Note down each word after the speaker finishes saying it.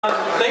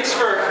Thanks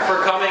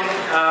for coming.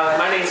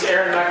 My name's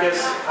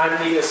Growth-Meckes.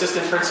 I'm the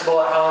assistant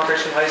principal at Holland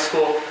Christian High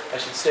School. I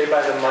should stay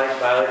by the mic,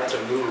 but I like to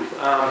move.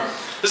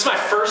 This is my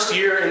first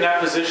year in that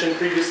position.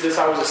 Previous to this,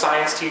 I was a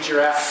science teacher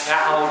at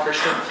Holland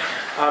Christian.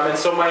 And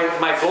so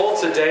my goal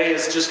today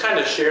is just kind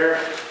of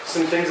share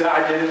some things that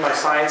I did in my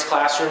science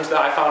classrooms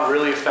that I found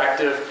really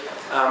effective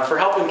for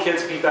helping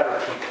kids be better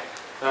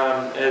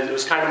people. It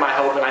was kind of my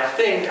hope, and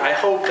I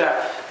hope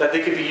that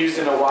they could be used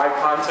in a wide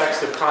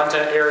context of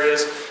content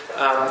areas.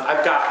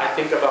 I've got, I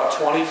think, about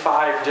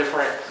 25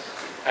 different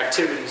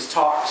activities,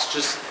 talks,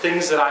 just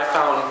things that I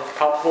found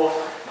helpful.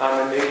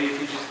 And maybe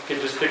if you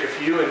can just pick a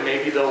few, and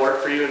maybe they'll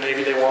work for you, and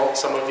maybe they won't.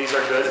 Some of these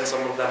are good, and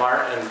some of them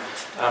aren't. And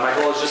my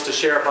goal is just to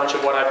share a bunch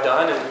of what I've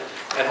done,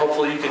 and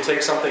hopefully you can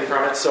take something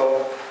from it.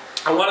 So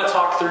I want to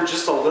talk through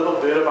just a little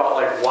bit about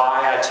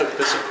why I took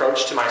this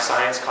approach to my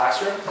science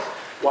classroom,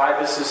 why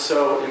this is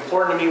so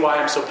important to me, why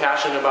I'm so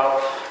passionate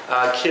about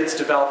kids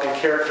developing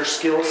character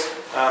skills,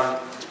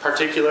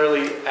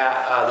 particularly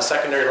at the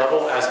secondary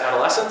level as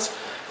adolescents.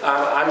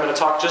 I'm going to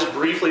talk just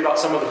briefly about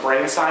some of the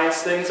brain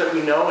science things that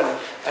we know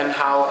and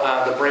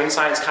how the brain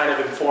science kind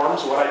of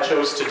informs what I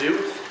chose to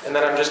do. And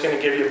then I'm just going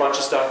to give you a bunch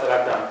of stuff that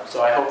I've done.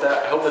 So I hope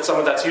that some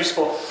of that's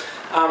useful.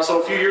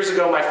 So a few years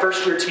ago, my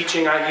first year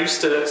teaching, I used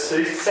to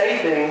say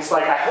things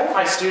like, I hope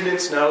my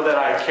students know that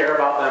I care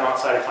about them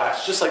outside of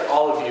class, just like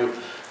all of you.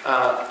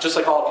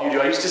 Do.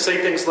 I used to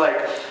say things like,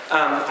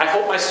 I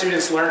hope my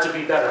students learn to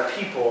be better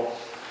people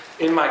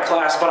in my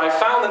class, but I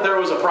found that there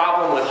was a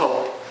problem with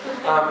hope.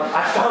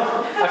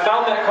 I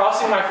found that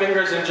crossing my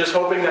fingers and just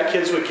hoping that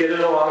kids would get it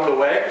along the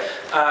way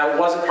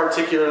wasn't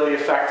particularly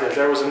effective.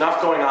 There was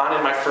enough going on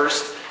in my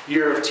first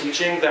year of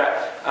teaching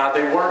that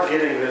they weren't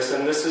getting this,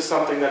 and this is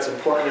something that's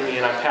important to me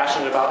and I'm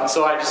passionate about. And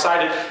so I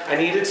decided I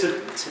needed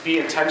to be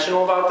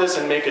intentional about this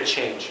and make a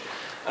change.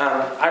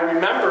 I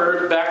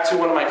remembered back to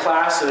one of my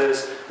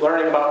classes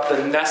learning about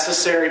the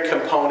necessary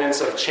components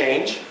of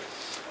change.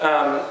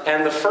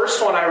 And the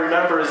first one I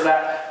remember is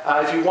that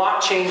if you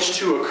want change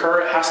to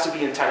occur, it has to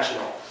be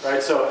intentional,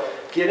 right? So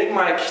getting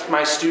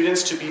my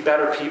students to be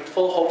better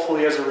people,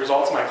 hopefully as a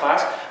result of my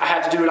class, I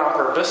had to do it on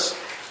purpose,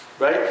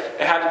 right?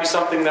 It had to be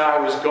something that I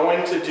was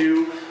going to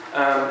do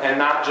and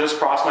not just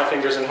cross my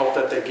fingers and hope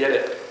that they get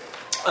it.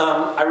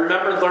 I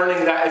remember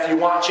learning that if you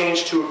want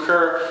change to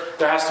occur,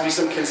 there has to be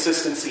some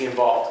consistency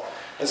involved.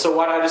 And so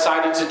what I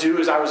decided to do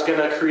is I was going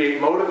to create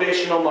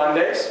motivational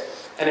Mondays,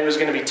 and it was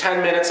going to be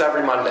 10 minutes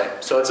every Monday.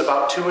 So it's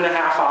about 2.5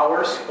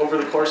 hours over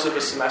the course of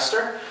a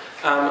semester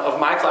of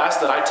my class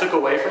that I took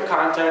away from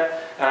content,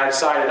 and I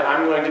decided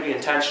I'm going to be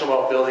intentional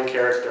about building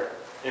character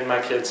in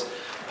my kids.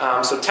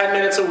 So 10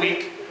 minutes a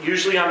week,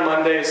 usually on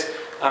Mondays,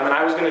 and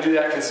I was going to do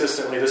that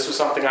consistently. This was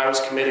something I was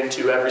committing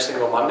to every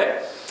single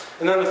Monday.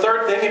 And then the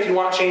third thing, if you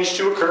want change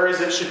to occur,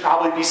 is it should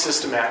probably be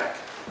systematic.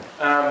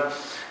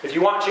 If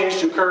you want change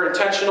to occur,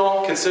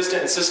 intentional,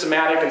 consistent, and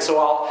systematic. And so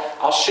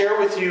I'll share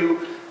with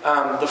you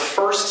the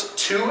first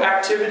 2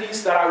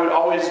 activities that I would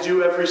always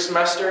do every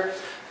semester.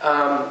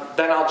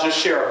 Then I'll just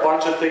share a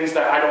bunch of things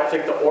that I don't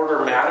think the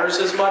order matters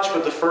as much,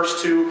 but the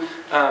first 2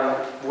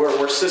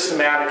 were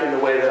systematic in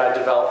the way that I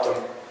developed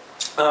them.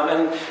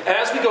 And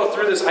as we go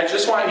through this, I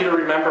just want you to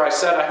remember, I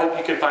said I hope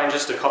you can find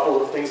just a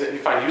couple of things that you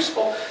find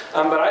useful.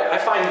 But I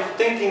find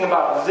thinking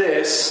about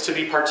this to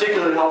be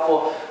particularly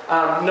helpful.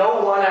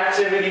 No one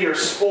activity or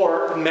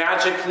sport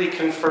magically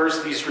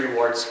confers these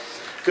rewards.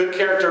 Good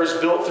character is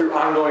built through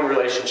ongoing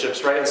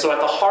relationships, right? And so at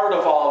the heart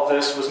of all of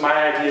this was my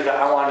idea that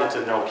I wanted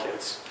to know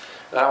kids.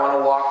 That I want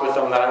to walk with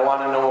them, that I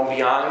want to know them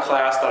beyond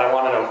class, that I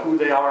want to know who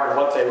they are and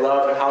what they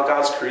love and how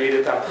God's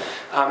created them.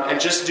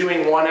 And just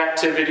doing one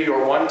activity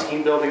or one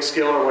team building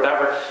skill or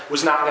whatever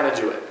was not going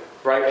to do it,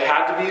 right? It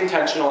had to be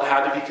intentional, it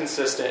had to be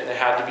consistent, and it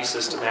had to be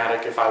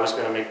systematic if I was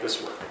going to make this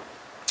work.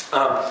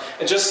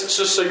 And just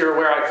so you're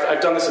aware,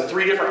 I've done this in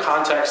 3 different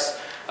contexts.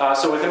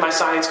 So within my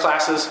science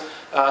classes,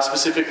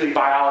 specifically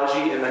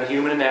biology and then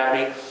human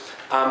anatomy.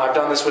 I've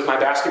done this with my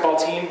basketball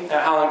team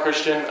at Holland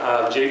Christian,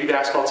 the JV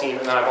basketball team,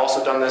 and then I've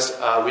also done this,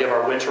 we have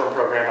our winterim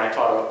program, and I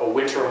taught a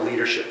winterim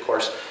leadership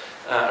course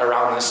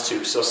around this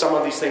too. So some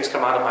of these things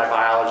come out of my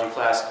biology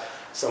class,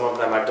 some of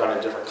them I've done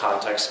in different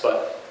contexts.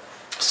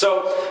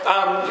 So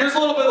here's a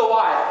little bit of the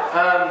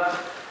why.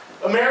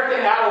 American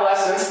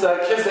adolescents,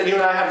 the kids that you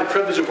and I have the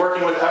privilege of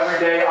working with every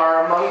day,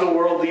 are among the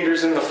world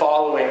leaders in the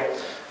following,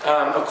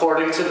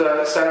 according to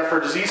the Center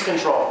for Disease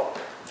Control.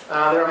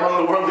 They're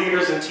among the world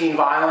leaders in teen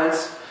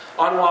violence,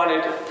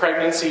 unwanted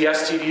pregnancy,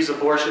 STDs,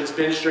 abortions,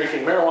 binge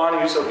drinking,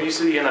 marijuana use,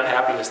 obesity, and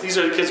unhappiness. These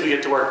are the kids we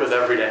get to work with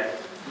every day.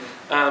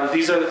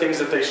 These are the things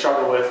that they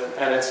struggle with,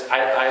 and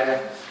I'm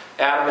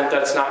adamant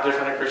that it's not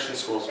different in Christian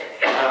schools.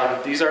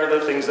 These are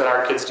the things that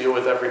our kids deal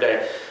with every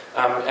day.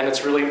 And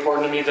it's really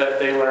important to me that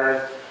they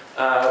learn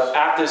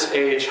at this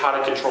age how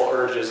to control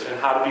urges and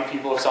how to be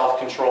people of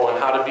self-control and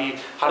how to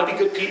be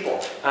good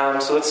people.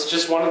 So it's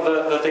just one of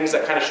the things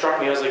that kind of struck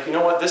me. I was like, you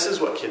know what? This is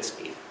what kids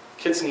need.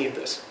 Kids need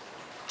this.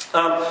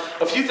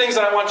 A few things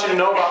that I want you to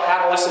know about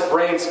adolescent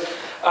brains.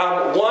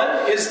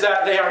 One is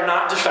that they are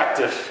not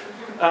defective.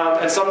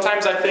 And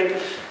sometimes I think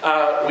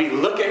we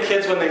look at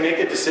kids when they make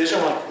a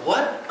decision like,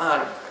 what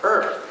on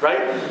earth,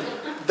 right?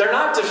 They're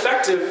not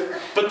defective,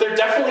 but they're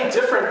definitely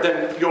different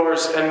than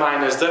yours and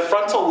mine is. The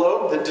frontal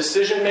lobe, the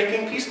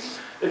decision-making piece,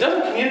 it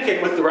doesn't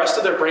communicate with the rest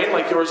of their brain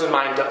like yours and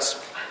mine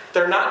does.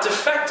 They're not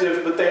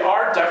defective, but they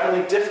are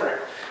definitely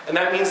different. And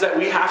that means that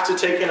we have to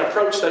take an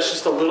approach that's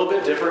just a little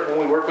bit different when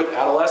we work with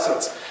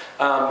adolescents.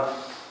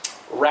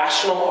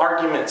 Rational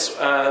arguments,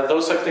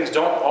 those type of things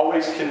don't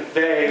always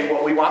convey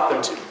what we want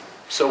them to.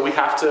 So we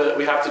have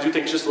to do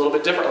things just a little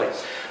bit differently.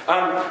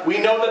 We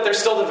know that they're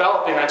still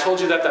developing. I told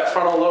you that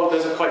frontal lobe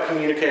doesn't quite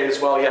communicate as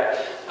well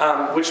yet,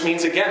 which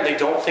means, again, they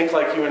don't think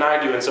like you and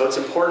I do. And so it's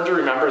important to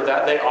remember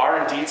that they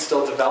are indeed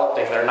still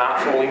developing. They're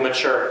not fully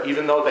mature.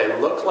 Even though they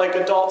look like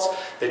adults,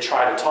 they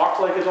try to talk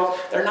like adults,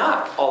 they're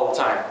not all the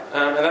time.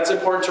 And that's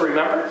important to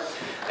remember.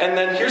 And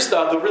then here's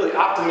the really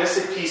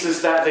optimistic piece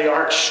is that they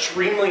are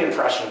extremely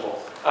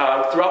impressionable.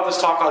 Throughout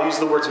this talk, I'll use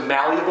the words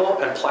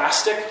malleable and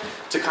plastic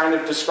to kind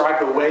of describe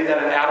the way that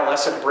an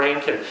adolescent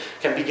brain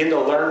can begin to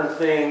learn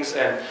things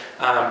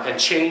and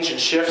change and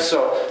shift.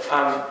 So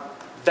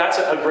that's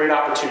a great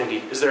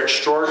opportunity, is they're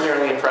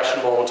extraordinarily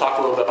impressionable, and we'll talk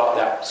a little bit about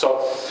that.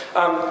 So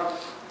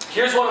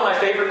here's one of my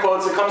favorite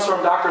quotes. It comes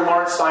from Dr.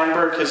 Lawrence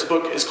Steinberg. His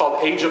book is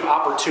called Age of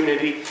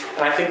Opportunity,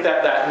 and I think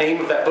that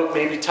name of that book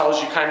maybe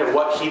tells you kind of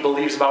what he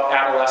believes about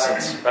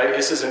adolescence, right?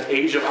 This is an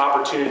age of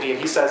opportunity, and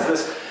he says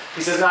this.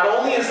 He says, not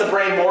only is the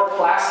brain more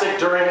plastic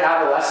during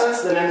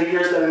adolescence than in the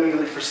years that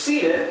immediately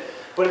precede it,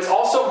 but it's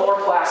also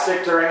more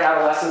plastic during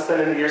adolescence than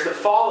in the years that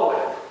follow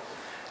it.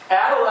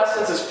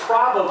 Adolescence is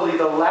probably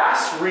the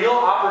last real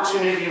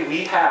opportunity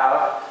we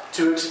have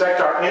to expect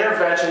our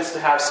interventions to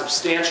have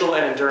substantial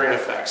and enduring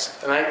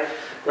effects. And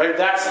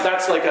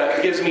that's like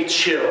it gives me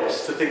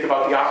chills to think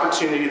about the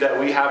opportunity that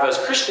we have as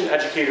Christian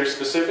educators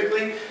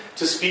specifically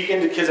to speak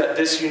into kids at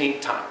this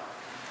unique time.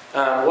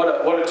 What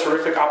a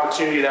terrific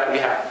opportunity that we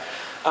have.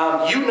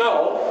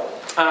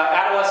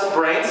 Adolescent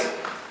brains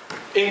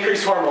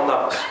increase hormone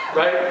levels,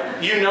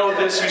 right? You know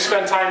this, you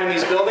spend time in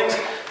these buildings.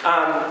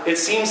 It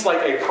seems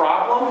like a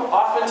problem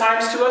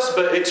oftentimes to us,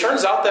 but it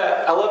turns out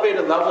that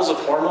elevated levels of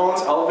hormones,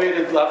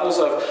 elevated levels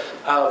of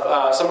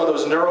some of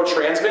those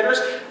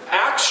neurotransmitters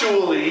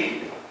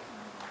actually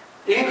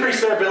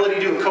increase their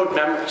ability to encode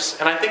memories.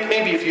 And I think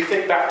maybe if you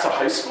think back to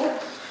high school,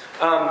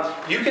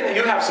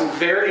 you have some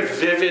very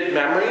vivid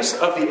memories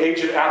of the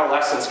age of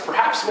adolescence,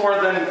 perhaps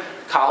more than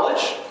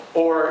college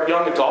or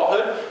young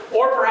adulthood,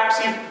 or perhaps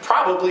even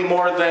probably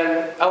more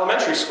than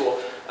elementary school.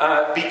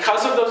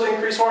 Because of those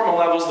increased hormone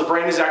levels, the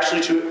brain is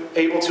actually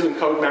able to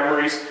encode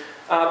memories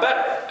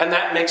better. And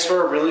that makes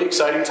for a really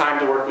exciting time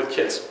to work with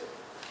kids.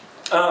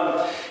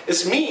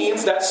 This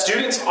means that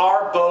students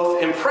are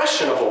both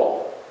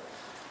impressionable,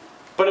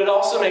 but it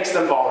also makes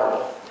them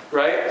vulnerable.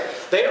 Right?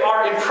 They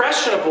are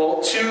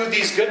impressionable to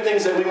these good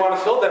things that we want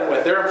to fill them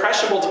with. They're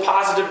impressionable to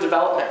positive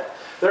development.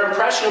 They're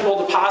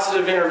impressionable to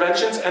positive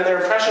interventions, and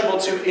they're impressionable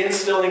to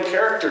instilling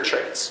character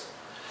traits.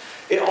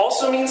 It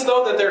also means,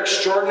 though, that they're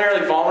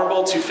extraordinarily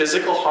vulnerable to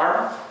physical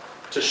harm,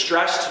 to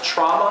stress, to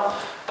trauma,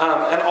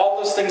 and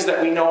all those things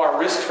that we know are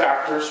risk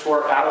factors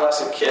for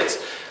adolescent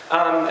kids.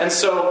 And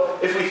so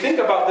if we think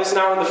about this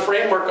now in the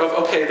framework of,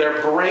 okay,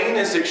 their brain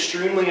is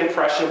extremely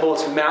impressionable,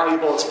 it's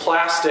malleable, it's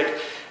plastic,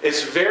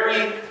 it's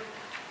very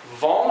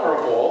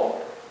vulnerable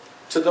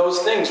to those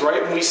things,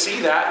 right? And we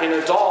see that in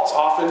adults.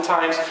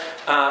 Oftentimes,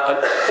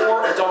 a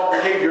poor adult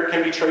behavior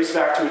can be traced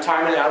back to a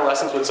time in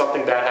adolescence when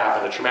something bad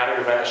happened, a traumatic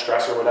event, a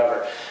stress, or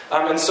whatever.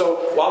 And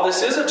so while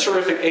this is a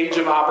terrific age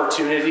of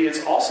opportunity,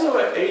 it's also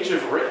an age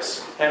of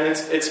risk. And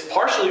it's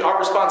partially our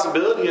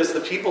responsibility as the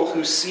people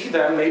who see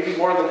them, maybe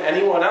more than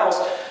anyone else,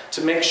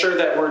 to make sure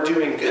that we're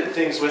doing good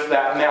things with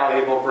that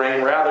malleable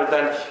brain rather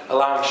than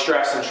allowing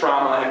stress and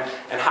trauma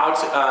and how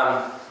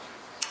to...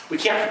 we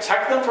can't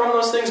protect them from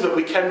those things, but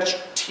we can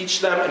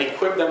teach them and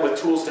equip them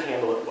with tools to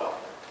handle it well.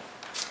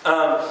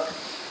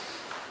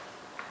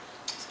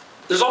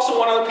 There's also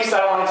one other piece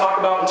that I want to talk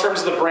about in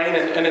terms of the brain,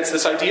 and it's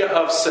this idea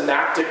of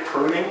synaptic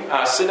pruning.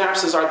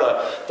 Synapses are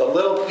the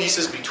little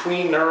pieces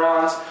between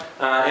neurons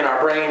in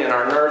our brain and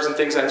our nerves and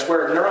things, and it's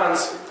where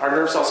our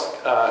nerve cells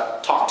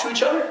talk to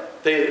each other.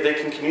 They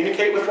can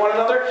communicate with one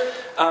another.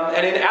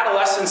 And in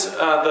adolescence,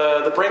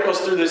 the brain goes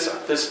through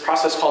this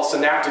process called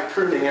synaptic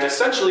pruning. And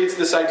essentially, it's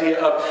this idea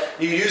of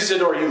you use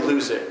it or you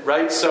lose it,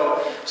 right?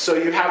 So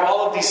you have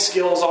all of these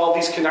skills, all of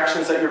these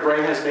connections that your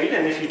brain has made.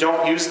 And if you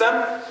don't use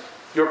them,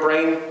 your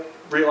brain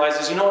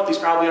realizes, you know what, these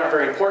probably aren't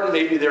very important.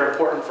 Maybe they're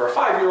important for a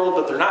 5-year-old,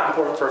 but they're not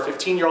important for a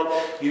 15-year-old.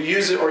 You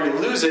use it or you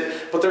lose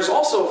it. But there's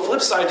also a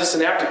flip side to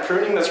synaptic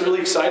pruning that's really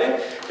exciting.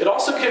 It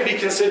also can be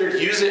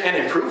considered use it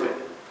and improve it.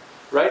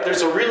 Right?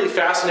 There's a really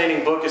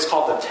fascinating book. It's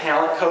called The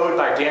Talent Code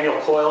by Daniel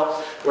Coyle,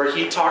 where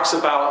he talks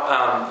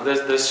about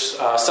this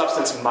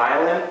substance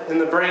myelin in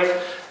the brain,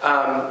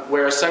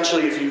 where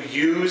essentially if you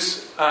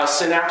use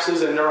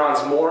synapses and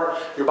neurons more,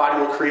 your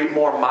body will create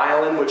more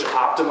myelin, which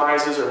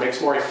optimizes or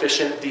makes more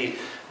efficient the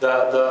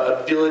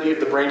ability of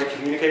the brain to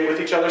communicate with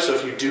each other. So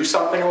if you do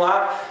something a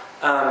lot,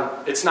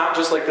 It's not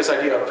just like this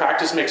idea of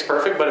practice makes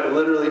perfect, but it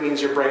literally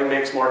means your brain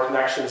makes more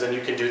connections and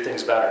you can do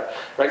things better,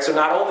 right? So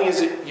not only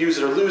is it use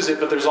it or lose it,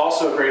 but there's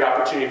also a great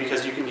opportunity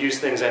because you can use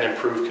things and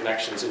improve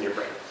connections in your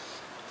brain.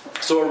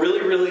 So a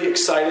really, really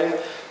exciting,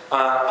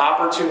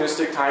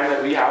 opportunistic time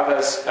that we have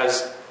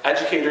as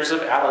educators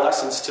of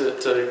adolescents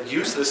to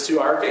use this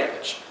to our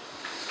advantage.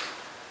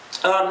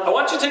 I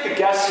want you to take a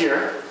guess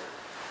here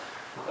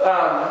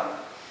on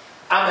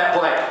that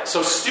blank.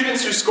 So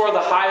students who score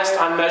the highest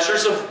on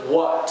measures of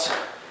what?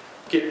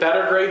 Get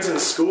better grades in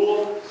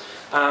school.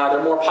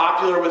 They're more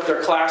popular with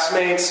their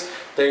classmates.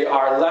 They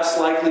are less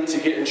likely to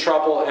get in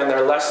trouble, and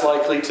they're less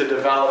likely to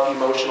develop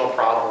emotional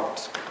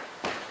problems.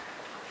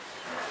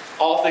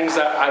 All things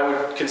that I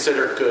would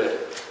consider good.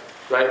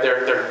 Right?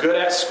 They're good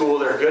at school.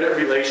 They're good at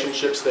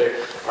relationships. They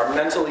are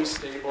mentally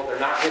stable. They're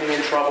not getting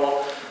in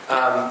trouble.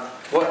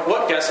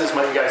 What guesses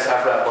might you guys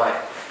have for that blank?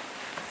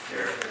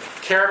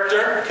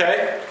 Character.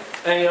 Okay.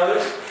 Any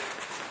others?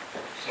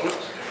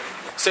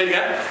 Say it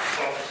again.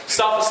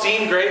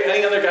 Self-esteem. Great.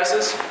 Any other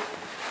guesses?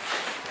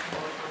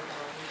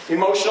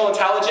 Emotional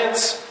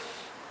intelligence.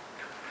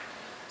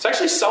 It's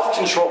actually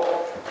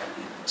self-control.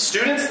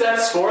 Students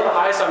that score the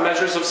highest on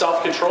measures of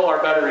self-control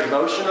are better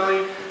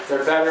emotionally,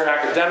 they're better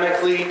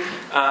academically,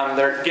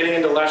 they're getting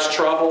into less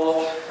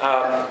trouble.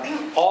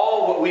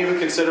 All what we would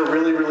consider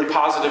really, really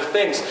positive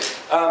things.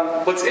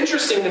 What's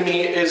interesting to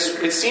me is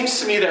it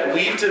seems to me that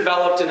we've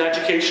developed an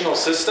educational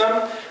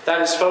system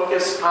that is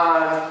focused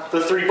on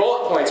the 3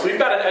 bullet points. We've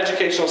got an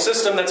educational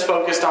system that's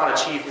focused on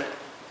achievement.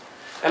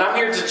 And I'm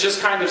here to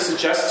just kind of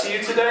suggest to you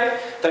today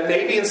that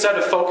maybe instead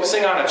of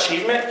focusing on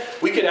achievement,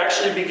 we could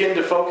actually begin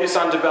to focus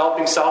on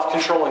developing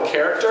self-control and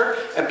character.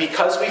 And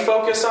because we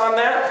focus on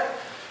that,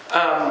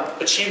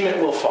 achievement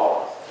will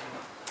follow.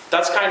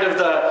 That's kind of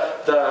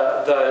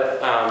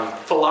the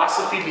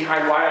philosophy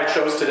behind why I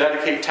chose to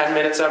dedicate 10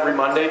 minutes every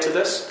Monday to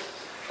this.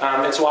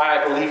 It's why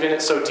I believe in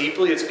it so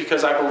deeply. It's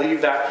because I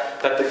believe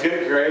that the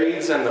good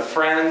grades and the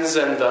friends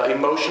and the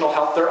emotional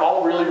health, they're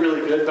all really,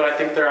 really good, but I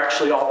think they're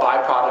actually all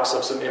byproducts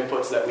of some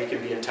inputs that we can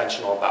be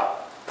intentional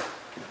about.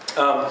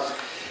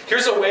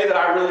 Here's a way that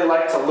I really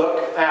like to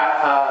look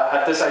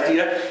at this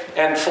idea.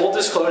 And full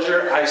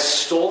disclosure, I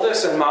stole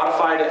this and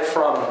modified it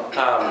from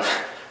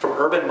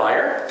Urban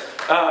Meyer,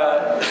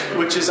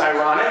 which is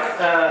ironic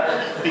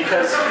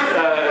because,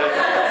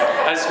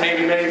 as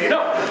maybe many of you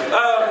know,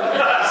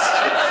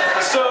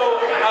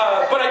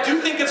 but I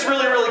do think it's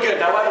really, really good.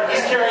 Now, whether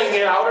he's carrying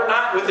it out or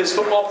not with his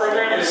football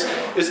program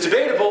is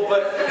debatable,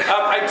 but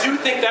I do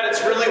think that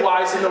it's really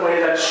wise in the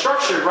way that it's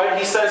structured, right?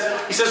 He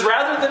says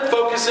rather than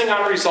focusing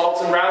on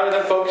results and rather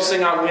than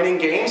focusing on winning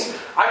games,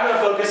 I'm going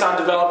to focus on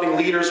developing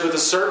leaders with a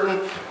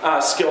certain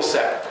skill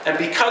set. And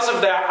because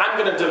of that, I'm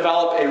going to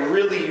develop a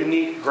really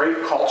unique,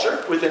 great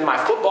culture within my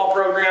football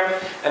program,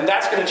 and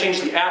that's going to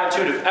change the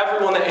attitude of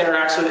everyone that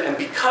interacts with it, and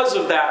because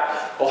of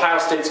that, Ohio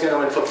State's going to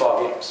win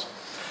football games.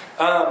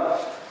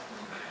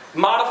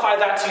 Modify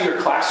that to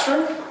your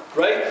classroom,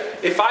 right?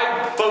 If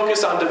I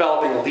focus on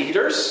developing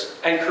leaders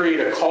and create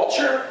a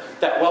culture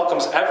that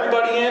welcomes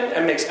everybody in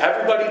and makes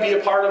everybody be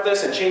a part of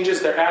this and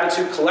changes their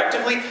attitude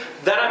collectively,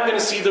 then I'm going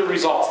to see the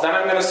results. Then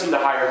I'm going to see the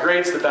higher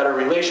grades, the better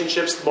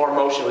relationships, the more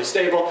emotionally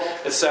stable,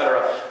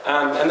 etc.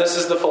 And this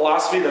is the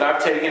philosophy that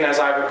I've taken as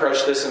I've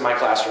approached this in my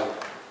classroom.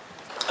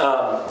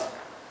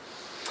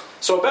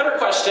 So a better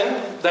question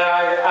that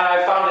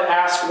I found to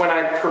ask when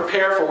I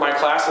prepare for my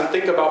class and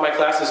think about my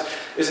classes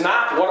is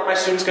not what are my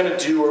students going to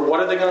do or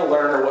what are they going to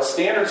learn or what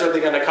standards are they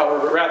going to cover,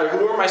 but rather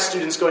who are my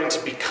students going to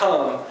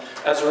become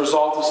as a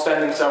result of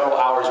spending several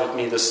hours with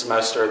me this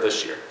semester or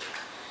this year.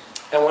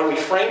 And when we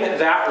frame it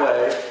that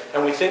way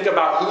and we think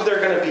about who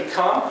they're going to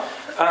become,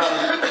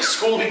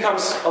 school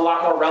becomes a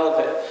lot more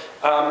relevant.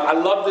 I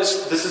love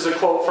this. This is a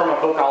quote from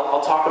a book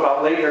I'll talk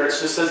about later. It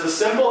just says, the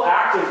simple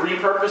act of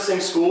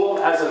repurposing school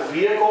as a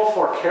vehicle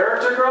for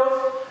character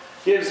growth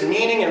gives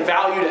meaning and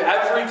value to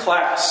every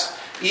class,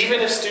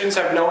 even if students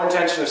have no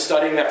intention of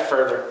studying that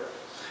further.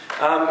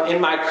 In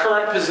my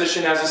current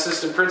position as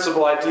assistant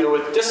principal, I deal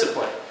with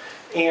discipline.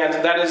 And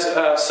that is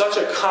such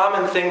a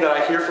common thing that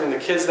I hear from the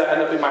kids that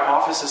end up in my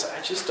office is,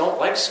 I just don't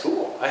like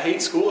school. I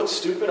hate school. It's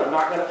stupid. I'm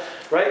not going to,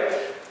 right?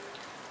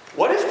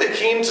 What if they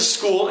came to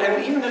school,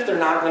 and even if they're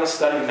not going to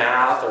study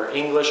math or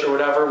English or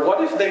whatever, what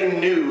if they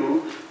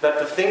knew that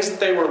the things that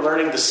they were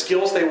learning, the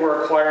skills they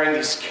were acquiring,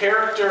 these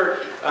character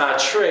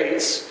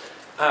traits,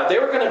 they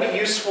were going to be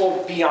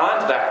useful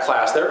beyond that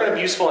class. They were going to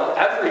be useful in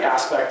every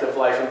aspect of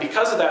life. And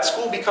because of that,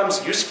 school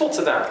becomes useful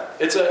to them.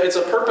 It's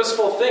a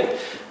purposeful thing.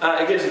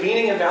 It gives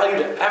meaning and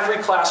value to every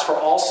class for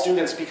all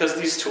students because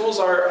these tools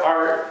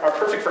are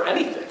perfect for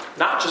anything,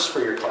 not just for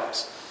your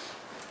class.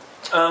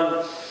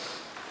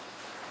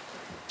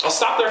 I'll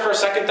stop there for a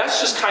second.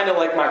 That's just kind of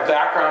like my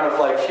background of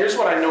like, here's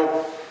what I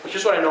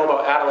know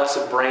about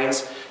adolescent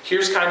brains.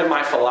 Here's kind of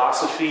my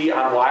philosophy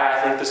on why I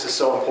think this is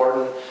so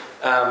important,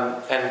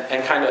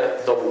 and kind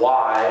of the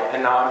why.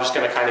 And now I'm just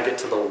going to kind of get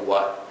to the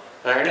what.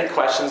 Are there any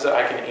questions that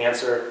I can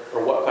answer,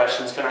 or what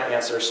questions can I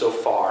answer so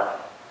far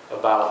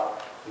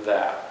about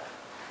that?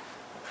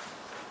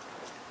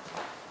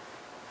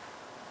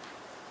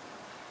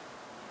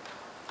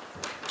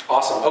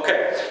 Awesome.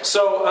 Okay.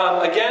 So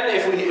again,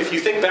 if you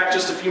think back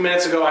just a few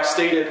minutes ago, I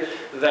stated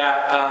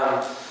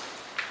that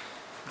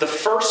the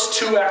first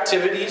two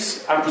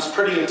activities I was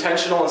pretty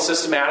intentional and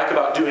systematic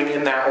about doing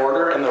in that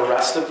order, and the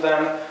rest of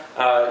them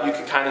you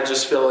can kind of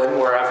just fill in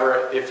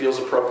wherever it feels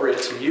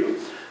appropriate to you.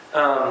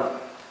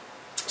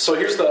 So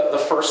here's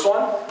the first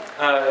one.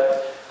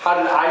 How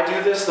did I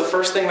do this? The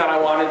first thing that I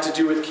wanted to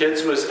do with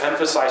kids was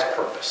emphasize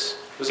purpose.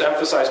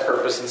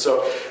 And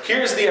so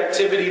here's the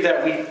activity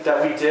that we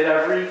did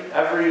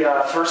every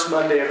first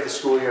Monday of the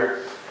school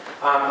year.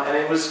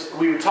 And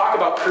we would talk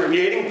about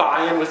creating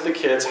buy-in with the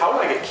kids. How do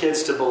I get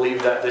kids to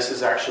believe that this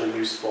is actually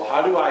useful?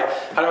 How do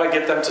I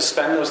get them to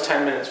spend those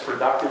 10 minutes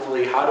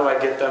productively? How do I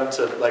get them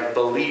to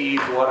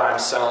believe what I'm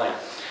selling?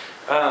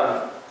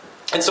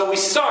 And so we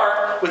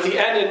start with the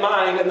end in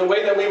mind, and the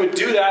way that we would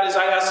do that is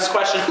I ask this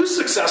question: who's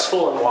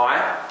successful and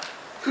why?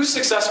 Who's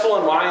successful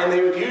and why? And they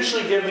would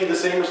usually give me the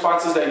same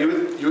responses that you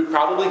would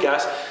probably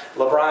guess: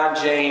 LeBron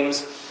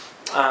James,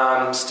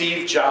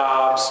 Steve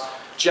Jobs,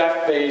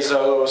 Jeff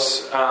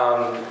Bezos,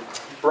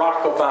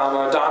 Barack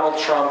Obama, Donald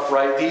Trump,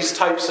 right? These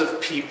types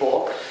of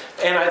people.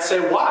 And I'd say,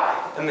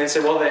 why? And they'd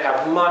say, well, they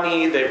have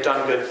money, they've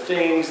done good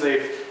things,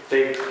 they've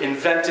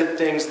invented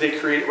things, they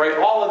create, right?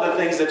 All of the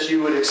things that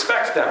you would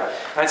expect them.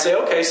 And I'd say,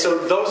 okay, so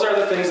those are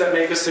the things that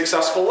make a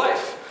successful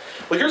life.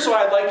 Well, here's what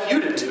I'd like you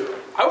to do.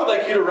 I would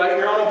like you to write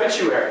your own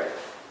obituary.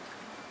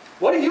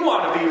 What do you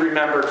want to be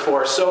remembered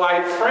for? So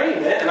I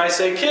frame it and I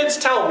say, kids,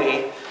 tell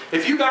me,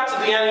 if you got to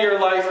the end of your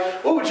life,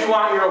 what would you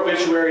want your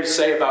obituary to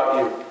say about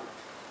you?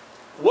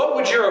 What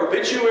would your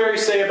obituary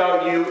say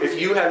about you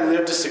if you had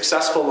lived a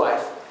successful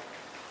life?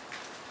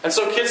 And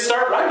so kids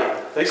start writing.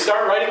 They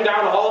start writing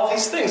down all of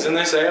these things. And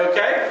they say,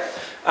 okay,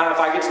 if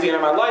I get to the end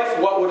of my life,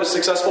 what would a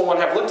successful one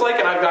have looked like?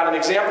 And I've got an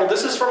example.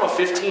 This is from a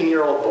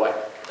 15-year-old boy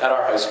at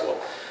our high school.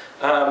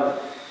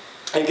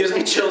 It gives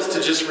me chills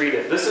to just read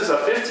it. This is a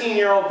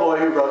 15-year-old boy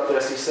who wrote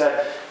this. He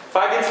said, if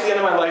I get to the end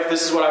of my life,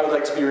 this is what I would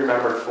like to be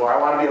remembered for. I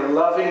want to be a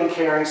loving,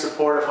 caring,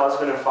 supportive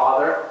husband and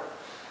father.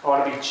 I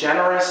want to be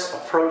generous,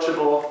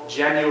 approachable,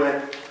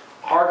 genuine,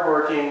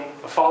 hardworking,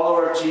 a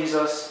follower of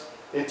Jesus,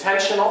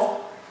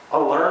 intentional, a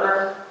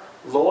learner,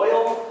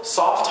 loyal,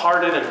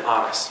 soft-hearted, and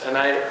honest.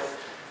 And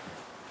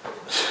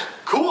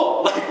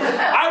cool.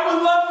 I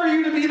would love for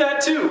you to be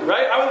that too,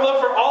 right? I would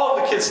love for all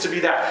of the kids to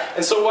be that.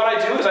 And so what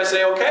I do is I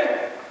say,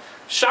 okay,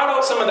 shout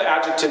out some of the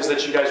adjectives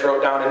that you guys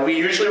wrote down, and we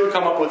usually would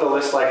come up with a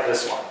list like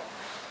this one.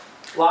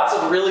 Lots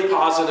of really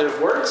positive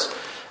words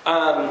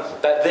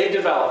that they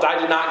developed. I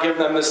did not give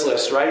them this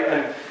list, right?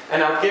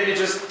 And I'll give you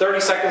just 30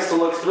 seconds to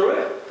look through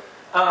it.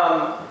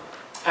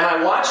 And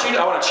I want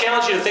to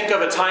challenge you to think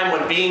of a time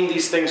when being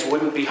these things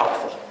wouldn't be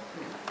helpful.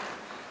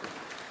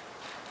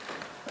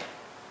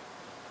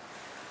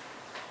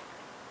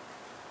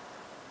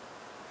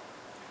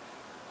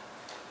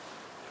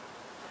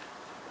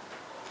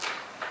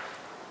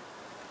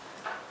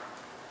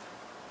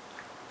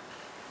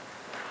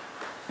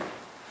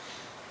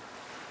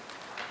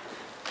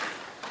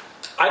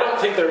 I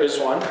don't think there is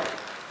one.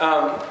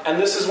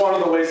 And this is one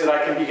of the ways that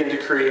I can begin to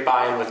create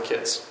buy-in with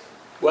kids.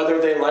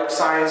 Whether they like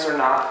science or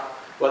not,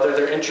 whether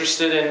they're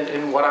interested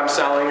in what I'm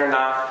selling or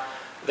not,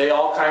 they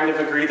all kind of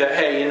agree that,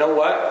 hey, you know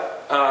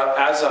what?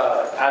 As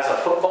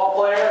a football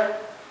player,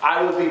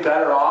 I would be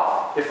better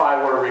off if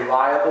I were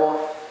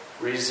reliable,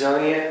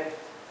 resilient,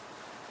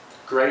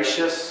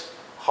 gracious,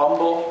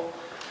 humble.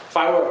 If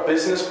I were a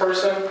business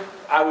person,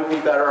 I would be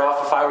better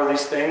off if I were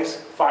these things.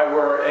 If I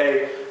were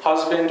a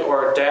husband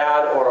or a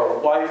dad or a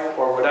wife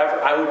or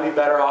whatever, I would be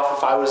better off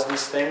if I was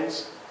these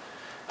things.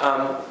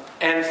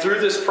 And through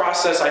this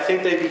process, I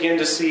think they begin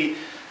to see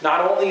not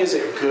only is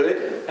it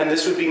good, and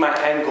this would be my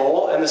end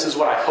goal, and this is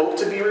what I hope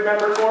to be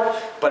remembered for,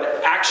 but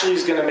it actually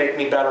is going to make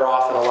me better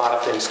off in a lot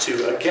of things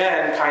too.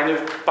 Again, kind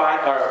of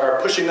or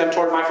pushing them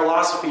toward my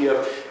philosophy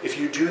of if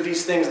you do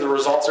these things, the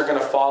results are going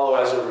to follow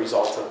as a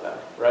result of them.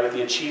 Right?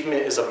 The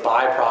achievement is a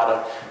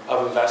byproduct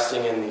of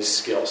investing in these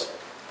skills.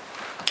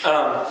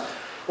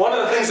 One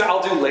of the things that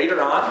I'll do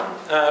later on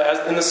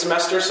in the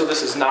semester, so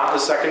this is not the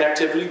second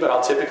activity, but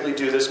I'll typically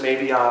do this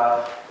maybe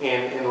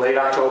in late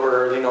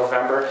October, early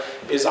November,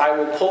 is I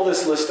will pull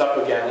this list up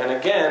again. And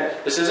again,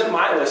 this isn't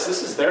my list,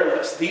 this is their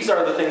list. These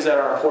are the things that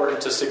are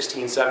important to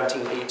 16,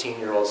 17,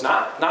 18-year-olds,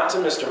 not to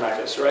Mr.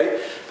 Meckes, right?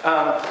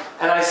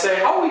 And I say,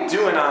 how are we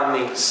doing on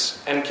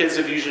these? And kids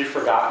have usually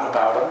forgotten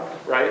about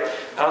them, right?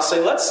 And I'll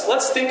say,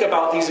 let's think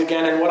about these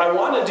again. And what I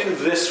want to do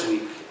this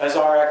week as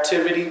our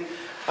activity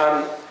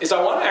is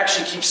I want to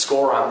actually keep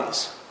score on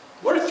these.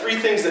 What are 3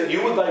 things that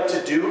you would like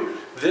to do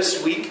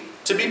this week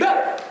to be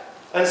better?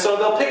 And so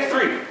they'll pick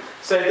 3.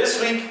 Say,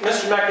 this week,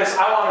 Mr. Meckes,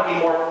 I want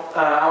to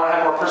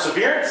have more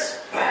perseverance,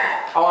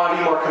 I want to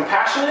be more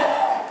compassionate,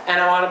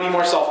 and I want to be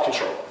more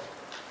self-controlled.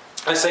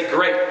 I say,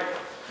 great,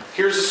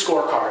 here's a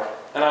scorecard.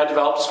 And I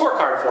developed a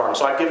scorecard for them.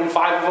 So I'd give them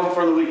 5 of them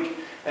for the week.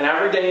 And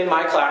every day in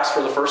my class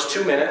for the first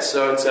 2 minutes,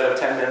 so instead of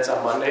 10 minutes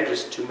on Monday,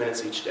 just 2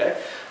 minutes each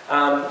day,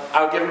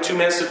 I would give them 2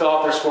 minutes to fill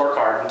out their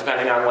scorecard,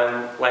 depending on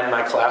when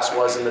my class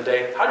was in the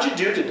day. How'd you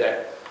do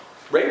today?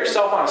 Rate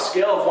yourself on a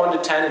scale of 1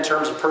 to 10 in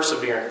terms of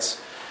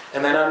perseverance.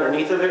 And then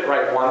underneath of it,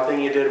 write one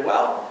thing you did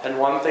well and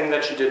one thing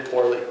that you did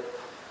poorly.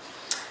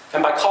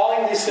 And by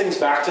calling these things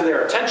back to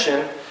their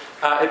attention,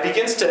 it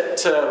begins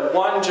to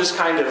one, just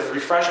kind of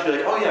refresh and be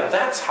like, oh yeah,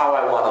 that's how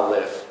I want to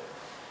live.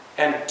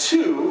 And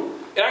two,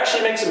 it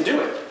actually makes them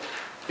do it.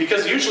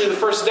 Because usually the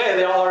first day,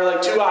 they all are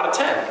like 2 out of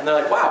 10. And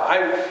they're like, wow,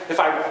 if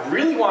I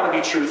really want to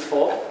be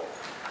truthful,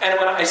 and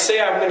when I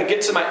say I'm going to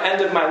get to my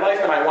end of my life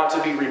and I want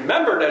to be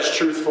remembered as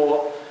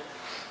truthful,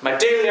 my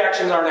daily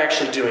actions aren't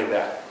actually doing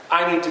that.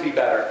 I need to be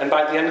better. And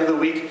by the end of the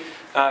week,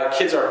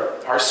 kids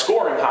are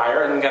scoring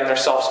higher. And again, they're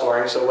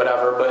self-scoring, so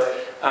whatever.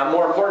 But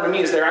more important to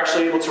me is they're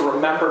actually able to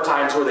remember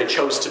times where they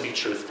chose to be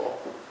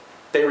truthful.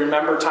 They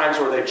remember times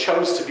where they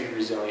chose to be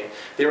resilient.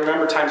 They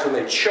remember times when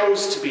they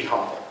chose to be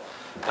humble.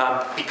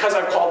 Because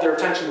I've called their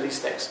attention to these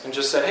things and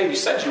just said, hey, you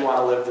said you want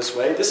to live this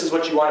way. This is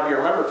what you want to be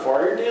remembered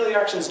for. Are your daily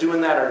actions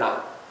doing that or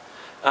not?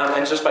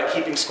 And just by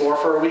keeping score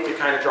for a week, it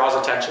kind of draws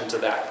attention to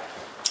that.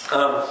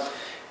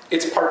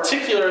 It's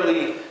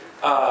particularly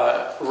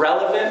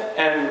relevant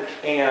and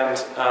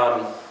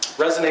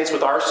resonates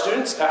with our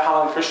students at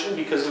Holland Christian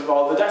because of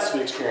all the deaths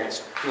we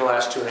experienced in the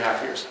last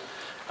 2.5 years.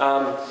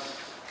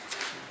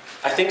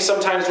 I think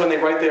sometimes when they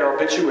write their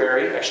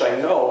obituary, actually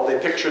I know they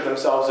picture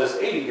themselves as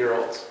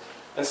 80-year-olds.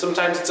 And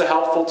sometimes it's a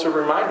helpful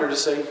reminder to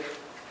say,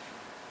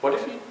 what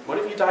if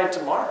you died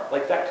tomorrow?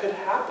 Like, that could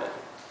happen.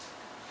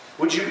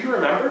 Would you be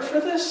remembered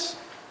for this?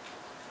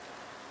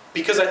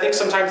 Because I think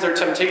sometimes their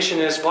temptation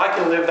is, well, I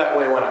can live that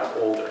way when I'm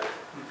older.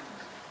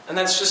 And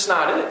that's just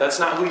not it. That's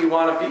not who you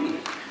want to be,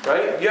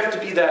 right? You have to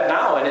be that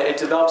now, and it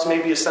develops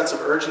maybe a sense of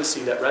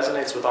urgency that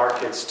resonates with our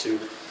kids too.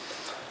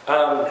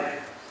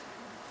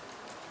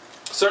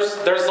 So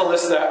there's the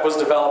list that was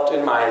developed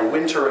in my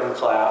wintering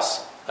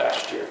class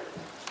last year.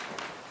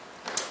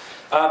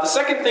 The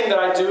second thing that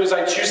I do is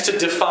I choose to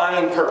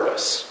define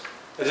purpose.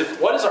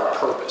 What is our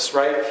purpose,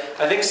 right?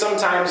 I think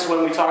sometimes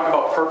when we talk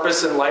about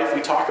purpose in life,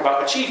 we talk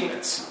about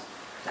achievements.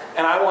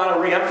 And I want to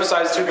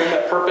reemphasize to them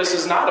that purpose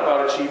is not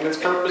about achievements.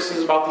 Purpose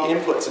is about the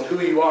inputs and who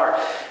you are.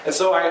 And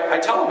so I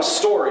tell them a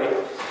story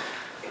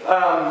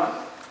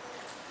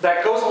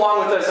that goes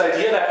along with this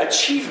idea that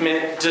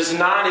achievement does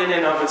not in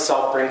and of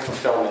itself bring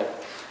fulfillment.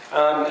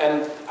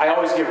 And I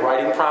always give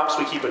writing prompts.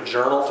 We keep a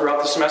journal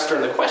throughout the semester.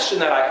 And the question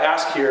that I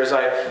ask here is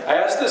I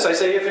ask this. I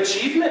say, if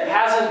achievement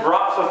hasn't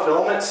brought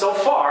fulfillment so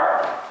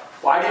far,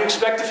 why do you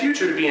expect the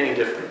future to be any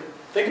different?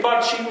 Think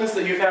about achievements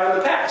that you've had in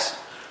the past.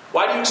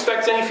 Why do you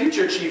expect any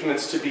future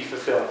achievements to be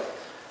fulfilled?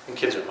 And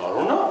kids are, I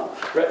don't know.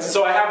 Right?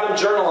 So I have them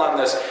journal on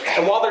this.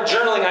 And while they're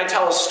journaling, I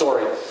tell a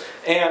story.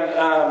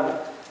 And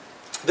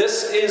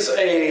this is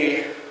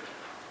a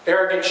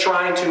arrogant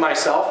shrine to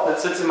myself that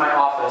sits in my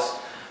office.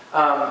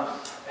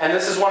 And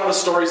this is one of the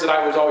stories that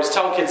I would always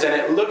tell kids, and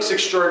it looks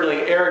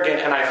extraordinarily arrogant,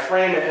 and I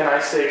frame it and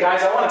I say,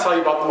 guys, I want to tell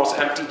you about the most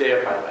empty day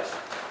of my life.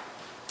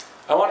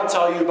 I want to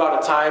tell you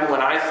about a time when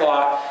I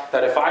thought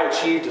that if I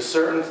achieved a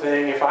certain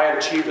thing, if I had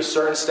achieved a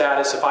certain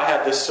status, if I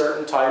had this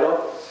certain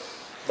title,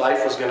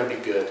 life was going to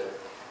be good.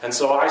 And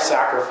so I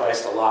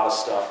sacrificed a lot of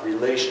stuff,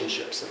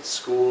 relationships and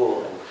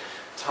school and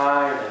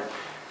time,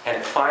 and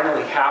it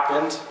finally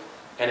happened,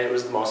 and it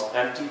was the most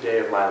empty day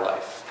of my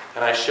life.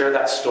 And I share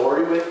that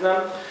story with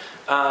them.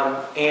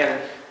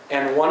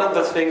 And one of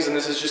the things, and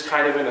this is just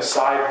kind of an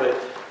aside, but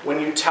when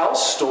you tell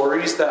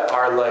stories that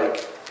are like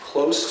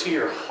close to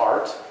your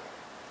heart,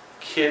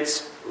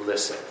 kids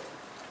listen,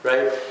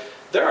 right?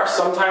 There are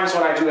some times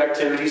when I do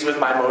activities with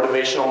my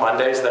Motivational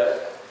Mondays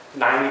that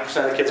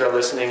 90% of the kids are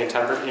listening and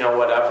 10%,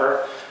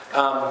 whatever.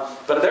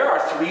 But there are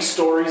 3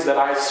 stories that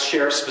I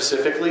share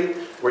specifically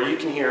where you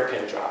can hear a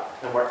pin drop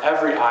and where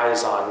every eye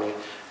is on me.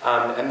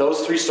 And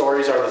those 3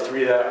 stories are the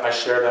 3 that I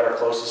share that are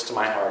closest to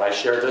my heart. I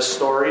share this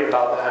story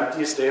about the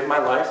emptiest day of my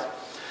life.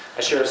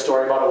 I share a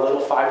story about a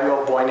little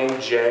 5-year-old boy named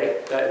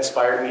Jay that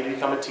inspired me to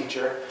become a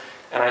teacher.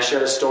 And I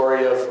share a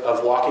story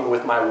of walking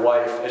with my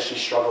wife as she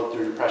struggled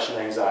through depression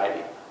and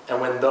anxiety. And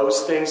when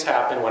those things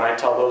happen, when I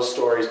tell those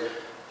stories,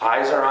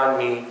 eyes are on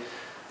me, you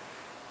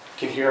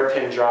can hear a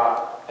pin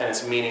drop, and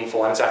it's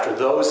meaningful. And it's after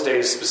those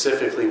days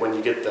specifically when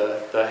you get the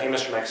hey,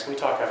 Mr. Meckes, can we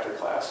talk after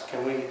class?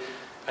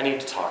 I need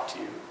to talk to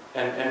you.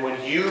 And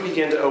when you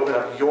begin to open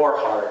up your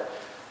heart,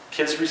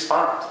 kids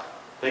respond.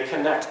 They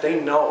connect. They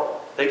know.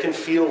 They can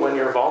feel when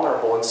you're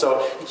vulnerable. And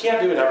so you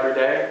can't do it every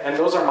day. And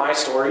those are my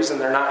stories,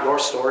 and they're not your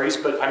stories,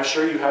 but I'm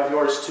sure you have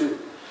yours too,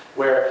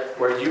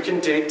 where you can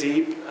dig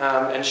deep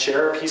and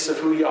share a piece of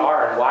who you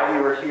are and why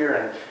you are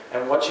here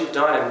and what you've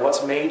done and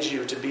what's made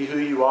you to be who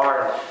you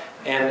are.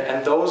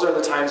 And those are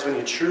the times when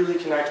you truly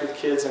connect with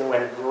kids and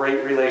when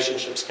great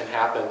relationships can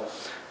happen.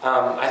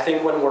 I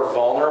think when we're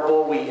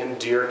vulnerable, we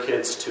endear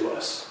kids to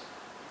us.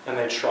 And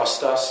they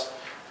trust us,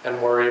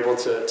 and we're able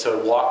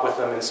to walk with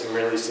them in some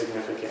really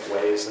significant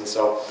ways. And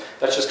so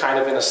that's just kind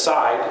of an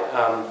aside,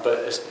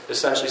 but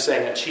essentially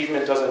saying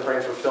achievement doesn't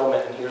bring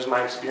fulfillment, and here's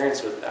my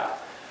experience with that.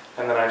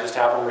 And then I just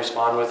have them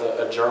respond with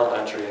a journal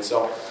entry. And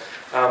so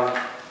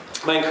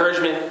my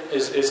encouragement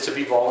is to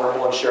be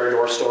vulnerable and share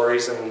your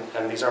stories,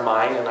 and these are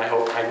mine, and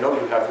I know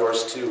you have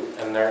yours too,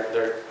 and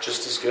they're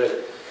just as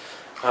good.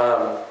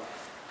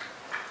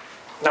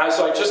 Now,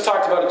 so I just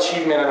talked about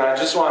achievement, and I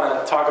just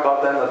want to talk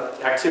about then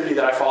the activity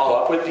that I follow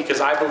up with,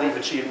 because I believe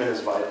achievement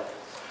is vital.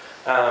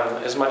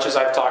 As much as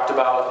I've talked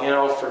about,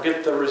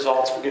 forget the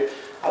results,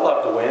 I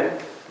love to win,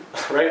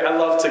 right? I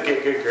love to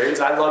get good grades.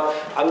 I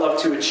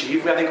love to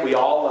achieve. I think we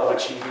all love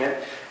achievement,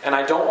 and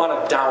I don't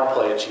want to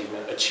downplay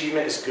achievement.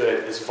 Achievement is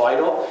good. It's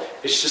vital.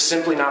 It's just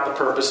simply not the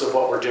purpose of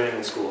what we're doing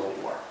in school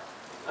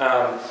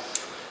anymore.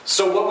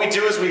 So what we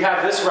do is we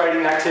have this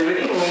writing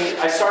activity, and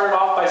I started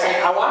off by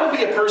saying, I want to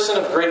be a person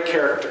of great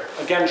character.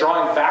 Again,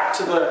 drawing back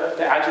to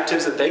the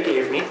adjectives that they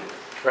gave me,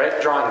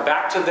 right? Drawing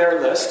back to their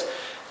list.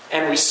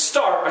 And we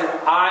start,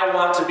 I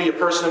want to be a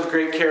person of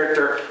great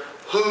character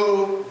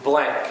who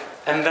blank.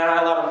 And then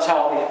I let them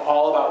tell me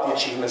all about the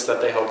achievements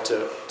that they hope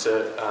to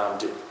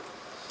do.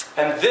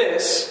 And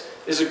this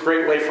is a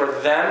great way for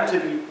them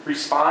to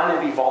respond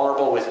and be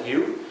vulnerable with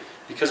you.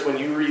 Because when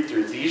you read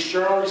through these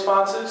journal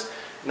responses,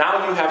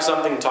 now you have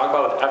something to talk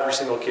about with every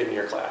single kid in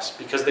your class.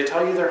 Because they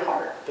tell you their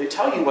heart. They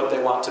tell you what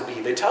they want to be.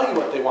 They tell you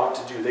what they want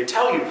to do. They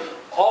tell you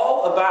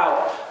all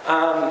about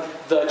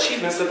the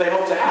achievements that they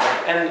hope to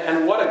have.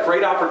 And what a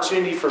great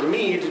opportunity for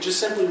me to just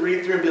simply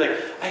read through and be like,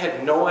 I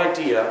had no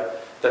idea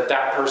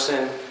that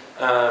person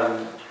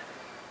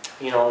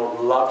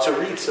loved to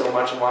read so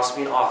much and wants to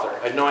be an author.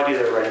 I had no idea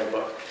they were writing a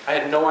book. I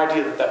had no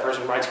idea that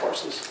person rides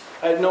horses.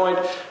 I had no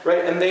idea,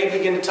 right? And they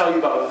begin to tell you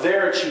about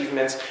their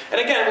achievements.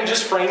 And again, we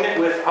just frame it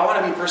with, I want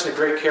to be a person of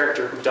great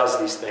character who does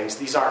these things.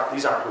 These aren't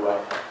who I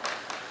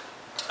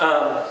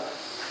am.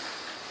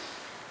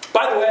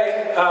 By the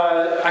way,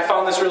 I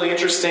found this really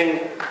interesting.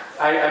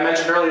 I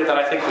mentioned earlier that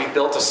I think we've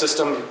built a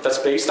system that's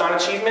based on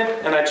achievement,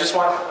 and I just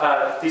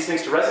want these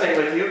things to resonate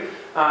with you.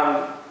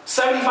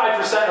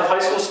 75% of high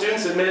school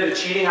students admitted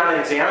to cheating on an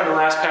exam in the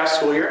last past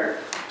school year.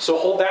 So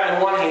hold that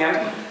in one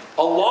hand.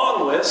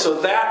 Along with,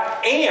 so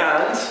that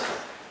and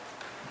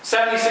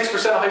 76%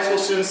 of high school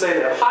students say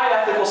they have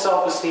high ethical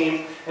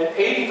self-esteem, and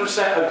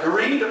 80%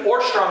 agreed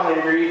or strongly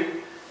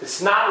agreed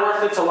it's not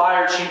worth it to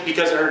lie or cheat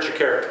because it hurts your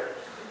character.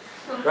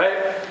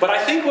 Right? But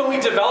I think when we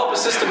develop a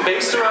system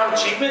based around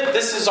achievement,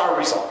 this is our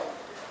result.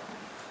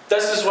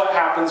 This is what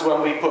happens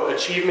when we put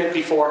achievement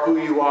before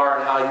who you are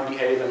and how you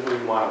behave and who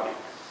you want to be.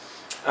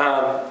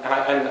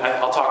 And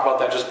I'll talk about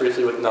that just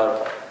briefly with another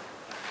point.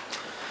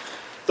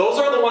 Those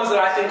are the ones that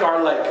I think are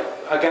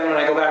again, when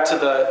I go back to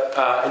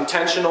the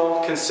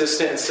intentional,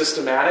 consistent, and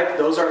systematic,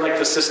 those are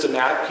the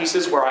systematic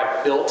pieces where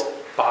I've built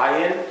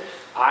buy-in.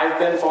 I've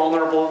been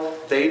vulnerable,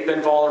 they've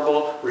been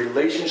vulnerable,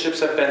 relationships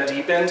have been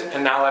deepened,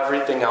 and now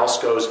everything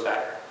else goes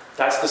better.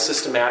 That's the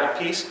systematic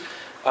piece.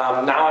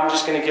 Now I'm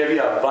just going to give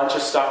you a bunch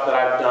of stuff that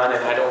I've done,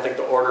 and I don't think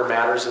the order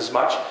matters as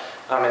much.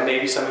 And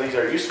maybe some of these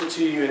are useful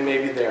to you, and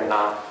maybe they're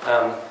not.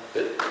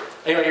 But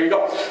anyway, here you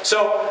go.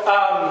 So,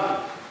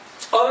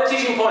 other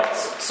teaching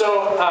points.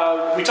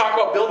 So, we talk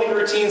about building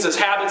routines as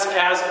habits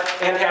as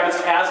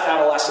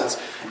adolescents.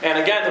 And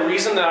again, the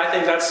reason that I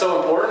think that's so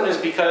important is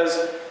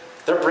because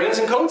their brains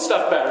encode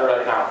stuff better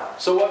right now.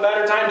 So what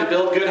better time to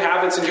build good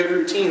habits and good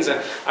routines?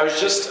 And I was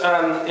just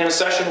in a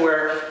session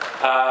where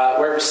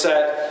it was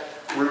said,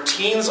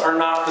 routines are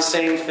not the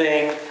same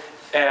thing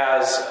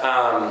as,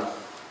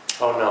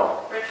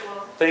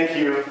 rituals. Thank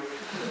you.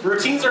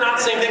 Routines are not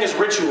the same thing as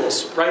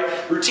rituals, right?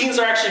 Routines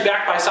are actually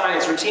backed by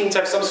science. Routines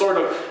have some sort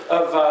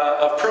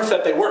of proof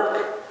that they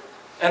work.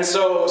 And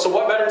so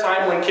what better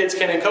time when kids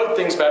can encode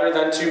things better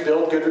than to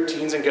build good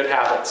routines and good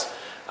habits?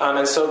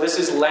 And so this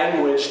is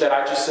language that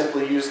I just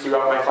simply use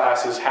throughout my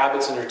classes,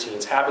 habits and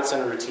routines, habits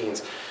and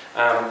routines.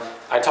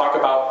 I talk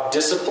about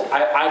discipline.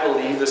 I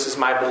believe, this is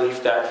my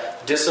belief,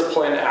 that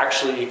discipline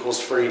actually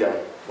equals freedom.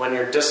 When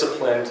you're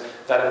disciplined,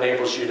 that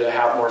enables you to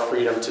have more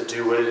freedom to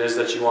do what it is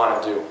that you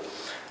want to do.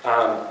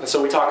 And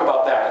so we talk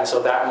about that. And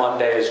so that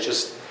Monday is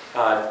just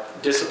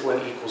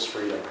discipline equals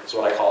freedom. That's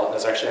what I call it.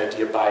 That's actually an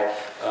idea by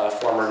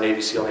former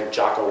Navy SEAL named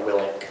Jocko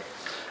Willink.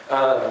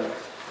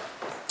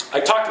 I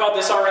talked about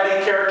this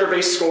already,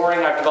 character-based scoring.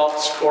 I've developed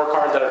a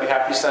scorecard that I'd be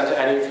happy to send to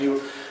any of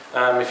you.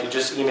 If you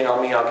just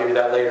email me, I'll give you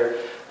that later.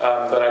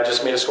 But I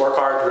just made a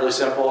scorecard, really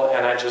simple,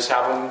 and I just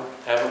have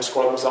them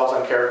score themselves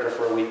on character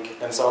for a week.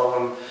 And some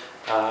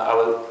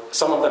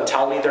of them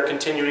tell me they're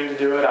continuing to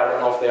do it. I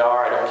don't know if they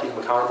are. I don't keep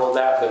them accountable to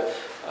that, but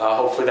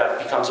hopefully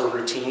that becomes a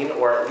routine,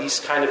 or at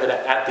least kind of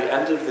at the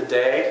end of the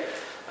day,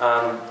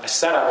 I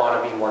said I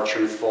want to be more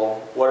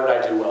truthful. What did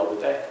I do well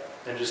today?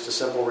 And just a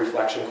simple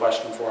reflection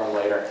question for them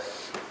later.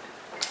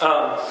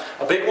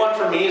 A big one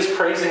for me is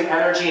praising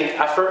energy and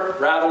effort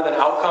rather than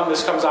outcome.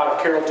 This comes out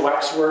of Carol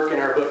Dweck's work in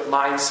her book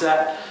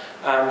Mindset.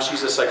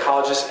 She's a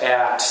psychologist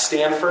at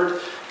Stanford,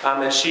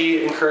 and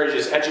she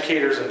encourages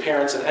educators and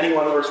parents and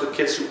anyone who works with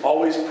kids to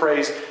always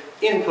praise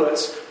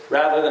inputs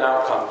rather than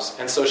outcomes.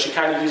 And so she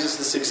kind of uses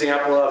this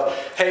example of,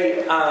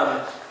 hey,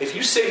 if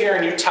you sit here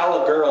and you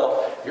tell a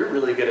girl, you're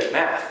really good at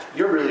math,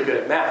 you're really good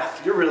at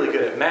math, you're really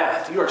good at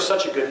math, you are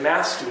such a good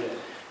math student,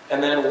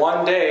 and then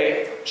one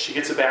day she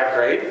gets a bad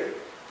grade.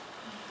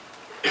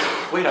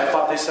 Wait, I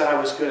thought they said I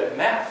was good at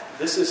math.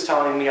 This is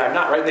telling me I'm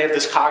not, right? They have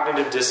this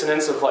cognitive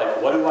dissonance of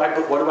what do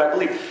I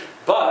believe?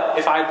 But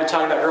if I had been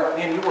telling that girl,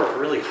 man, you work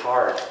really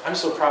hard. I'm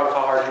so proud of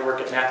how hard you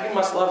work at math. You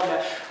must love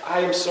math. I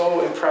am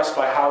so impressed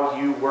by how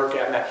you work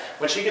at math.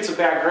 When she gets a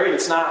bad grade,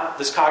 it's not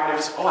this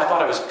cognitive, oh, I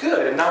thought I was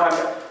good, and now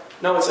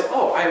no, it's like,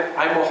 oh,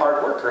 I'm a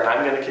hard worker, and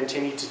I'm going to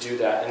continue to do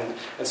that.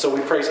 And so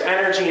we praise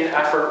energy and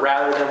effort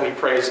rather than we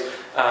praise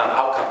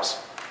outcomes.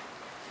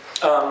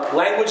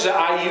 Language that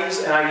I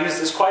use, and I use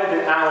this quite a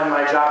bit now in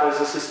my job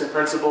as assistant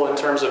principal in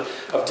terms of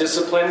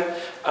discipline.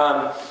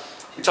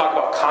 We talk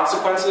about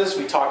consequences,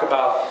 we talk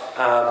about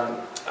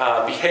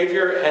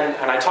behavior,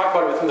 and I talk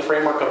about it within the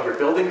framework of you're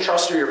building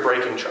trust or you're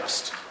breaking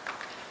trust.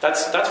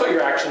 That's what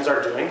your actions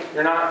are doing.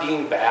 You're not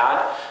being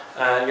bad,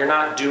 you're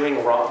not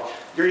doing wrong.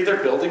 You're either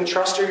building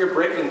trust or you're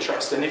breaking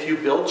trust. And if you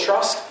build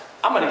trust,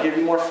 I'm going to give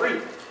you more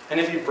freedom. And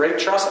if you break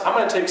trust, I'm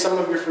going to take some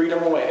of your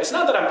freedom away. It's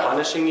not that I'm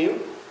punishing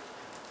you.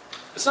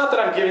 It's not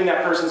that I'm giving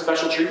that person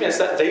special treatment. It's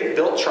that they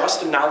built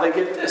trust and now they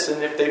get this.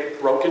 And if they've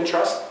broken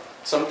trust,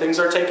 some things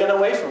are taken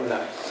away from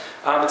them.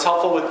 It's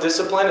helpful with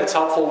discipline. It's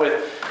helpful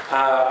with,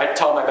 I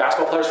tell my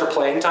basketball players for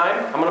playing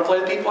time, I'm going to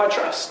play the people I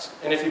trust.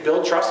 And if you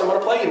build trust, I'm going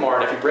to play you more.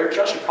 And if you break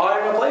trust, you're probably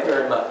not going to play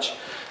very much.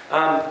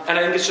 And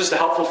I think it's just a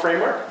helpful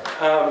framework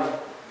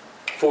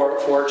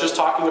for just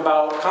talking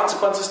about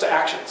consequences to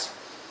actions.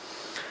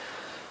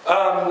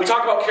 We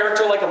talk about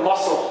character like a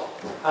muscle.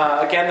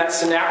 Again, that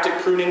synaptic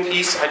pruning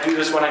piece, I do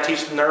this when I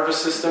teach the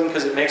nervous system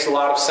because it makes a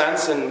lot of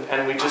sense,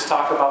 and we just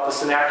talk about the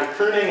synaptic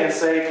pruning and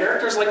say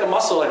character is like a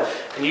muscle,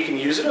 and you can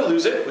use it or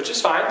lose it, which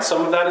is fine.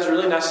 Some of that is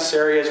really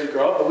necessary as we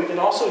grow up, but we can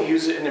also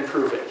use it and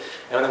improve it.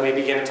 And then we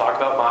begin to talk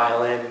about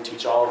myelin and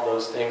teach all of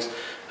those things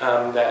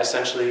that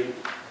essentially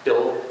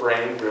build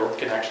brain, build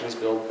connections,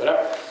 build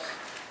whatever.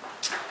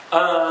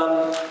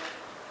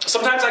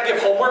 Sometimes I give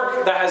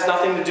homework that has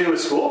nothing to do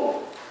with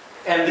school.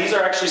 And these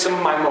are actually some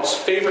of my most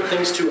favorite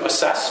things to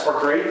assess or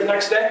grade the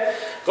next day.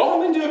 Go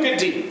home and do a good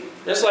deed.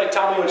 Just like,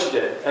 tell me what you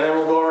did. And then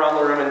we'll go around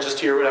the room and just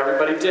hear what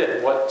everybody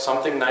did. What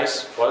something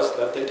nice was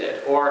that they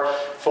did. Or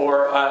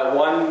for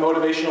one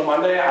Motivational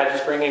Monday, I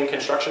just bring in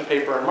construction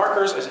paper and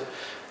markers. I say,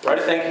 write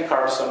a thank you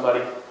card to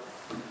somebody.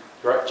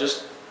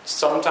 Just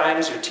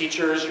sometimes your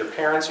teachers, your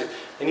parents,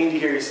 they need to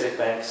hear you say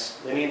thanks.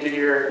 They need to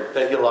hear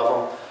that you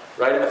love them.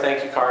 Write them a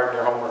thank you card, and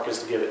your homework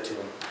is to give it to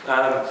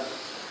them.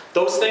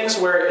 Those things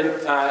where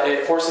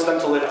it forces them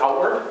to live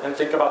outward and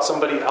think about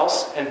somebody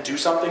else and do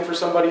something for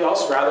somebody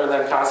else rather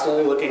than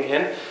constantly looking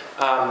in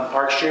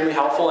are extremely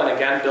helpful, and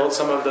again build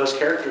some of those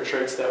character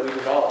traits that we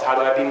developed. How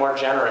do I be more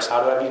generous?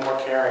 How do I be more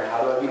caring?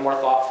 How do I be more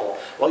thoughtful?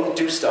 Well, you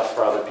do stuff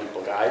for other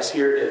people, guys.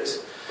 Here it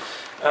is.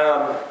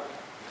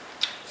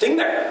 Thing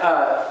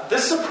that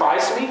this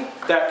surprised me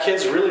that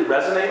kids really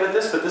resonate with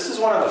this, but this is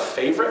one of the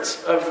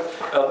favorites of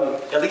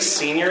at least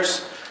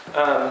seniors.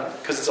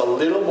 Because it's a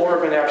little more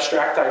of an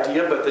abstract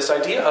idea, but this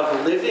idea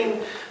of living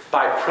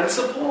by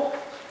principle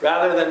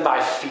rather than by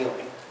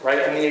feeling, right?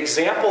 And the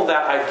example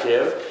that I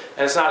give,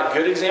 and it's not a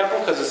good example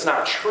because it's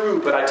not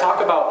true, but I talk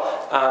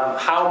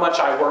about how much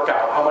I work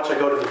out, how much I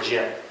go to the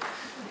gym,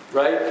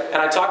 right? And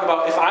I talk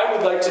about if I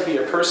would like to be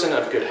a person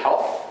of good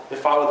health,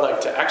 if I would like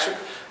to exercise,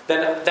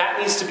 then that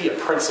needs to be a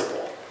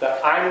principle.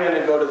 That I'm going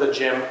to go to the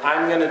gym,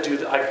 I'm going to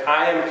do,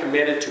 I am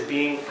committed to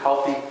being a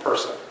healthy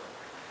person.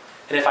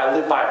 And if I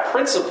live by a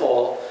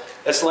principle,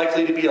 it's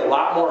likely to be a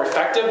lot more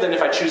effective than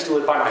if I choose to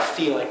live by my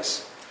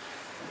feelings.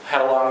 I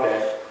had a long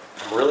day.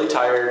 I'm really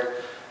tired.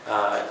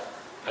 I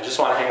just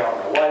want to hang out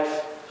with my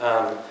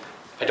wife.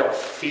 I don't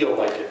feel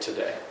like it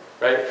today,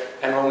 right?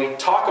 And when we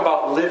talk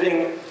about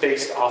living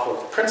based off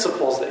of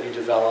principles that you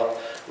develop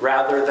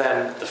rather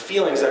than the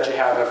feelings that you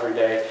have every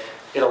day,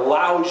 it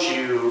allows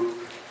you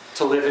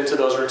to live into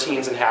those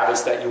routines and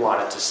habits that you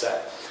wanted to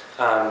set.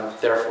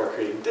 Therefore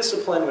creating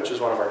discipline, which is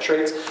one of our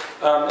traits.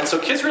 And so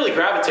kids really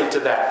gravitate to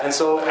that. And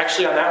so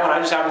actually on that one, I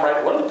just have them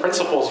write, what are the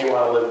principles you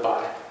want to live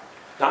by?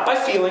 Not by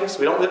feelings.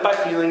 We don't live by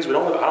feelings. I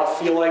don't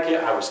feel like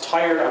it. I was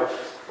tired.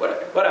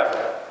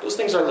 Whatever. Those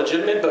things are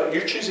legitimate, but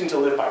you're choosing to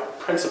live by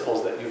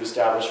principles that you've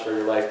established for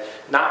your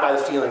life, not by the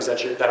feelings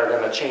that are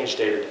going to change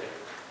day to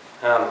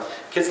day.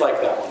 Kids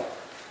like that one.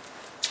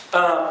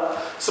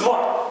 Some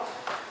more.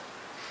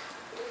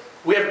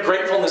 We have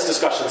gratefulness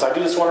discussions. I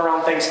do this one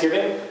around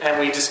Thanksgiving, and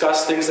we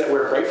discuss things that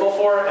we're grateful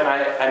for. And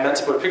I meant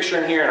to put a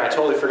picture in here, and I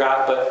totally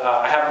forgot, but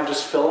I have them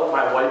just fill up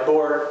my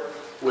whiteboard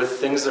with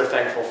things they're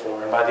thankful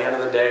for. And by the end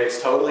of the day,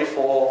 it's totally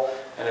full,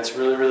 and it's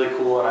really, really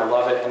cool, and I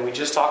love it. And we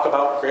just talk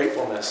about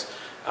gratefulness.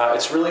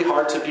 It's really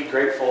hard to be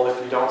grateful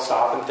if you don't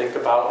stop and think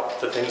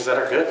about the things that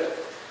are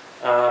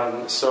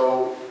good.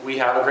 So we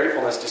have a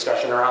gratefulness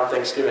discussion around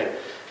Thanksgiving,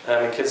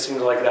 and kids seem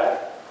to like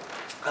that.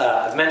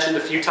 I've mentioned a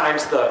few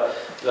times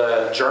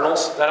the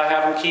journals that I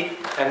have them keep,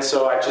 and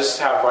so I just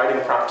have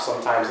writing prompts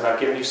sometimes, and I've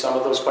given you some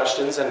of those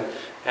questions, and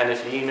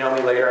if you email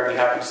me later, I'd be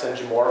happy to send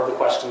you more of the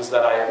questions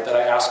that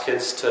I ask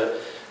kids to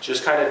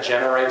just kind of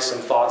generate some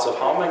thoughts of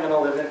how am I going to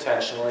live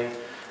intentionally,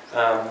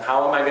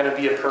 how am I going to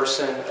be a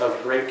person of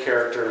great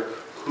character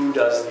who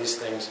does these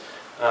things.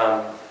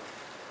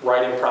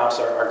 Writing prompts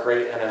are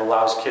great, and it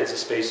allows kids a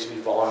space to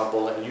be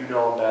vulnerable, and you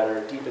know them better.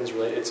 It deepens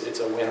it's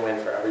a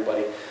win-win for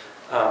everybody.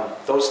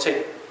 Those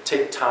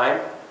take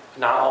time.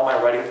 not all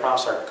my writing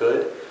prompts are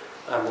good.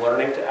 I'm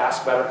learning to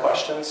ask better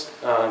questions.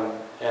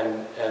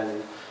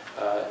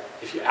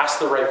 If you ask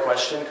the right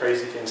question,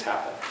 crazy things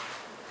happen.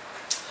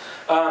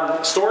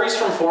 Stories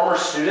from former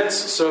students.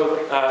 So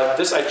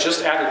this I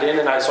just added in,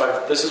 and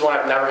this is one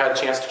I've never had a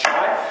chance to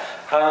try.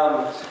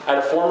 I had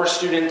a former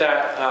student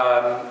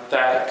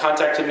that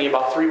contacted me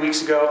about 3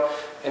 weeks ago,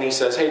 and he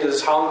says, "Hey,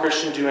 does Holland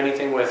Christian do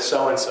anything with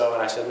so-and-so?"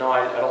 And I said, "No,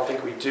 I don't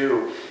think we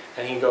do."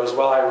 And he goes,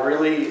 "Well, I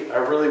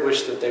really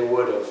wish that they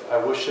would have. I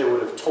wish they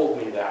would have told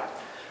me that."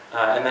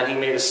 And then he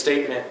made a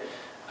statement.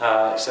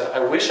 He said, "I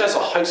wish as a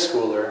high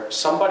schooler,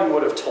 somebody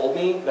would have told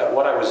me that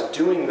what I was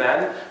doing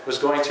then was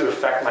going to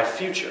affect my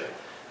future."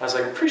 I was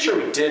like, "I'm pretty sure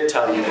we did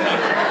tell you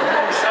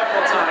that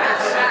several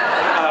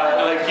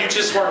times. You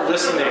just weren't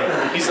listening."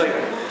 He's like,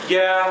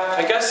 "Yeah,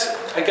 I guess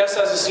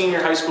as a senior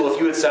in high school, if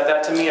you had said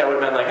that to me, I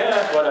would have been like,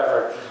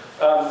 whatever."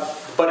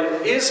 But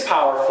it is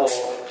powerful,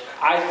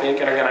 I think,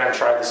 and again, I haven't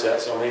tried this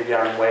yet, so maybe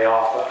I'm way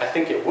off, but I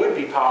think it would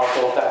be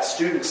powerful if that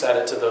student said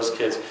it to those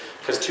kids.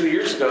 Because 2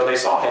 years ago, they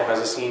saw him as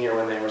a senior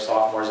when they were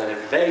sophomores, and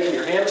if they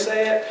hear him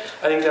say it,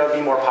 I think that would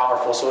be more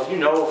powerful. So if you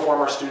know of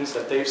former students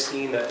that they've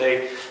seen,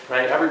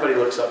 right, everybody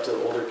looks up to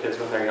the older kids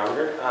when they're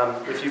younger.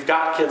 If you've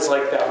got kids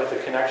like that with a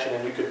connection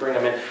and you could bring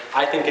them in,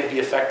 I think it'd be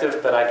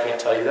effective, but I can't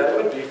tell you that it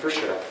would be for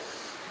sure.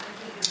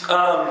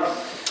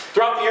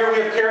 Throughout the year,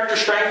 we have character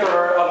strength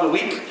of the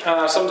week.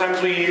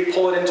 Sometimes we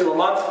pull it into a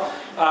month.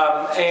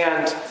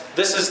 And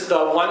this is the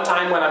one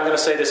time when I'm going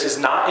to say this is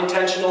not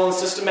intentional and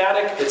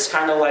systematic. It's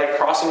kind of like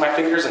crossing my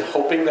fingers and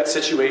hoping that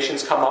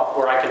situations come up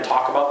where I can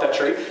talk about that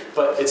trait.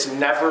 But it's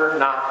never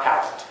not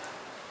happened.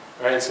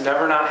 Right? It's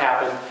never not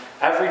happened.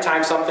 Every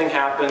time something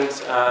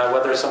happens,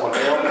 whether someone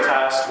failed the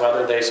test,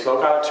 whether they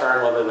spoke out of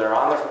turn, whether they're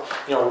on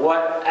the,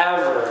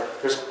 whatever,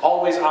 there's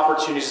always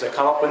opportunities that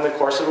come up in the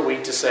course of a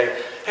week to say,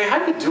 "Hey,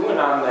 how you doing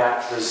on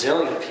that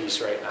resilient piece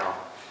right now?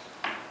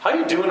 How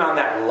you doing on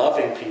that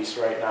loving piece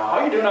right now?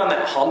 How you doing on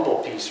that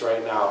humble piece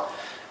right now?"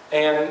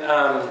 And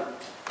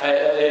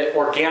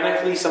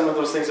organically, some of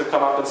those things have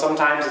come up, and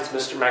sometimes it's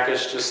Mr.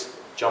 Meckes just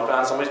jumping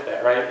on somebody's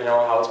back, right?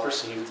 How it's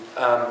perceived.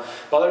 But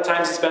other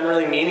times it's been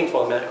really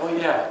meaningful. And like, "Oh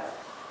yeah,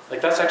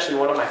 that's actually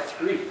one of my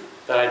 3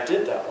 that I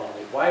did that one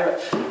week." Why?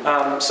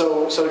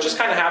 So just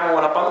kind of having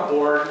one up on the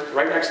board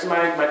right next to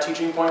my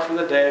teaching point for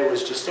the day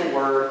was just a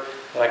word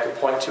that I could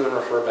point to and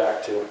refer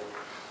back to.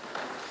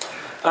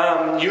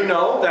 You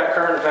know that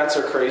current events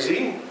are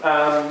crazy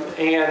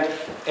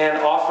and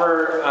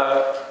offer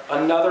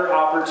another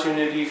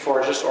opportunity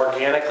for just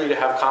organically to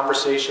have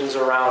conversations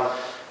around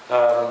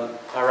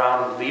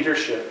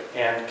leadership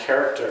and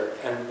character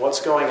and what's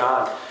going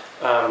on.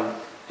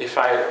 If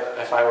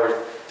I were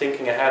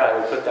thinking ahead, I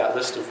would put that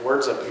list of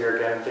words up here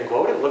again and think,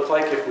 what would it look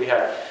like if we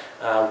had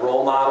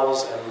role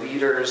models and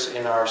leaders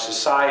in our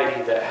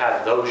society that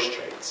had those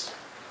traits?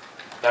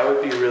 That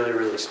would be really,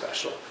 really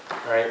special,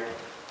 right?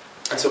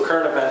 And so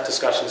current event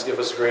discussions give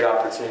us a great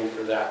opportunity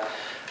for that.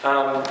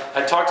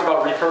 I talked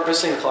about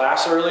repurposing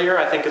class earlier.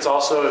 I think it's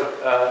also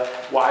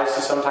wise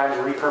to sometimes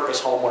repurpose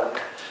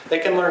homework. They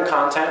can learn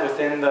content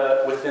within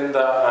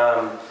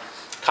the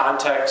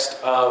context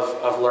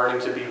of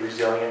learning to be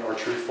resilient or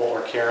truthful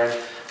or caring.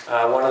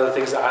 One of the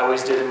things that I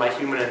always did in my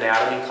human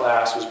anatomy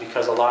class was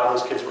because a lot of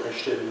those kids were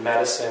interested in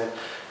medicine,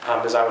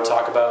 as I would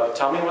talk about,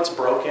 tell me what's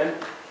broken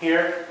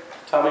here.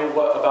 Tell me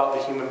what about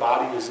the human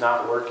body is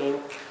not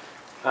working.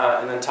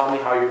 And then tell me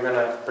how you're going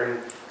to bring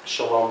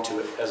shalom to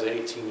it as an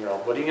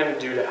 18-year-old. What are you going to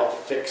do to help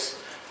fix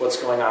what's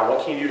going on?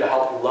 What can you do to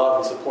help love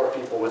and support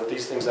people with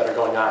these things that are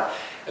going on?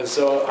 And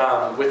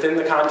so within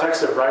the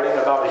context of writing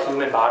about a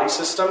human body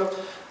system,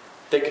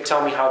 they could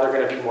tell me how they're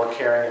going to be more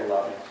caring and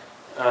loving.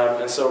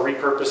 And so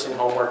repurposing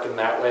homework in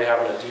that way,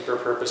 having a deeper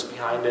purpose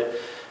behind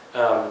it,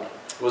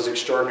 was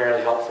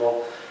extraordinarily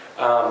helpful.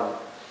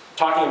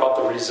 Talking about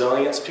the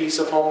resilience piece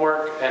of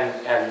homework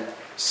and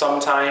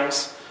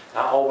sometimes,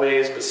 not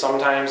always, but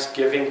sometimes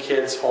giving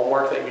kids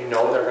homework that you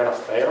know they're going to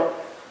fail.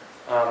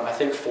 I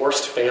think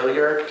forced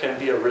failure can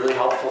be a really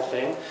helpful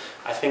thing.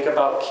 I think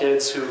about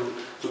kids who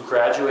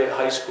graduate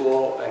high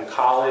school and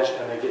college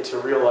and they get to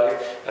real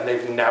life and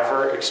they've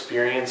never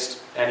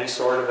experienced any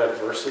sort of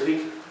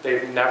adversity.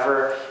 They've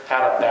never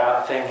had a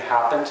bad thing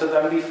happen to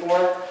them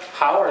before.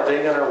 How are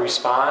they going to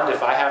respond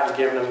if I haven't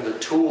given them the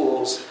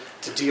tools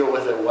to deal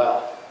with it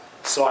well?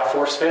 So I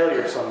force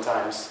failure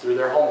sometimes through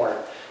their homework,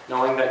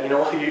 knowing that,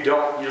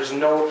 there's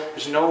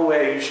no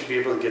way you should be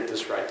able to get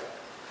this right.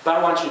 But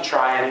I want you to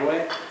try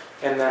anyway.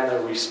 And then the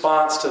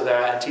response to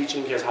that and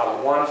teaching kids how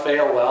to, 1,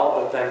 fail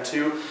well, but then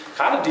 2,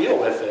 how to deal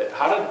with it.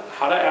 How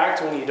to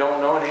act when you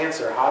don't know an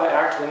answer. How to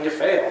act when you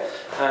fail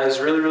is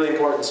really, really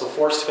important. So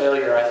forced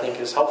failure, I think,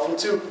 is helpful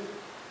too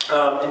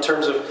in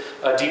terms of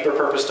a deeper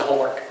purpose to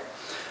homework.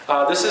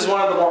 This is one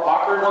of the more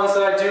awkward ones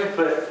that I do,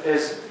 but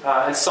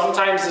and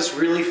sometimes this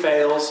really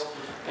fails,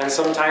 and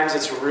sometimes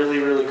it's really,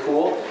 really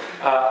cool.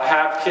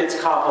 Have kids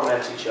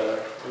compliment each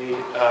other. We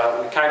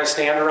kind of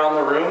stand around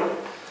the room,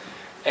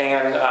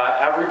 and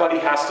everybody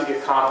has to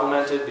get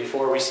complimented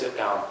before we sit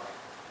down.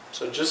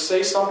 So just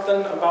say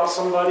something about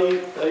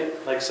somebody,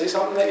 like say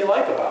something that you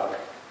like about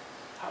them.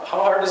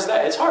 How hard is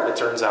that? It's hard, it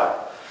turns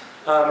out.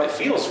 It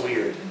feels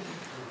weird.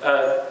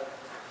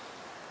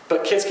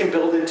 But kids can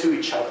build into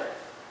each other.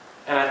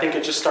 And I think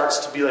it just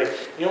starts to be like,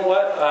 you know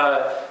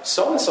what,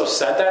 so-and-so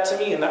said that to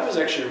me, and that was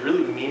actually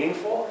really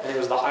meaningful, and it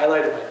was the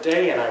highlight of my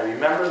day, and I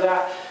remember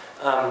that.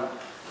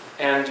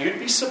 And you'd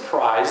be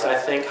surprised, I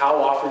think, how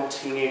often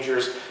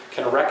teenagers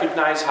can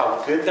recognize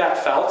how good that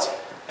felt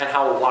and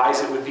how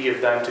wise it would be of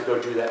them to go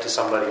do that to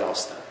somebody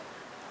else then.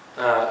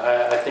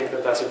 I think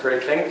that that's a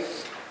great thing.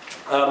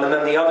 And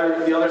then the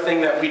other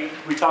thing that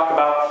we talk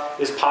about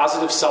is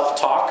positive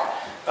self-talk.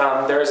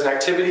 There is an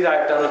activity that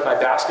I've done with my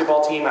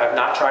basketball team. I have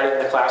not tried it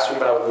in the classroom,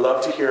 but I would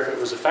love to hear if it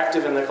was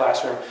effective in the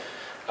classroom.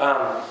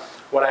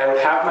 What I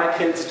would have my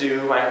kids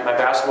do, my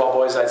basketball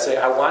boys, I'd say,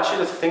 I want you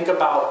to think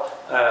about,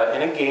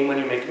 in a game when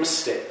you make a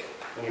mistake,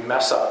 when you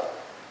mess up,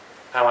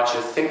 I want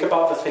you to think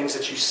about the things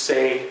that you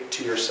say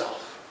to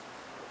yourself.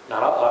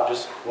 Not out loud,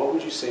 just what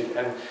would you say?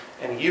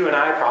 And you and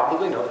I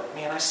probably know that,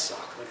 man, I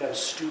suck. Like, I'm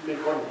stupid,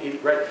 what an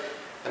idiot, right?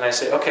 And I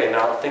say, okay,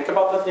 now think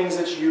about the things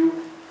that you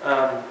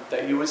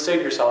would say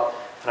to yourself,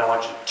 and I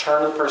want you to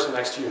turn to the person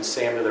next to you and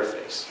say them to their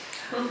face.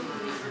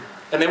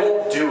 And they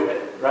won't do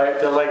it, right?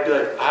 They'll be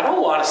like, I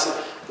don't want to say.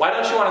 Why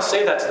don't you want to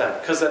say that to them?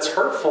 Because that's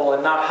hurtful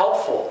and not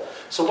helpful.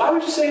 So why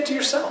would you say it to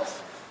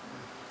yourself?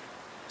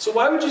 So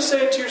why would you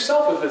say it to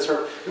yourself if it's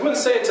hurt? You wouldn't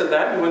say it to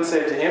them. You wouldn't say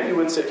it to him. You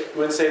wouldn't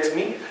say it to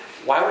me.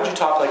 Why would you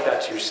talk like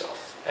that to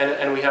yourself?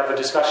 And we have a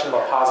discussion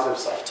about positive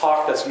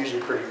self-talk that's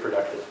usually pretty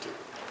productive too.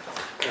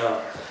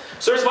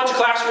 So there's a bunch of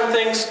classroom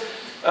things.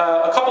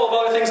 A couple of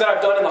other things that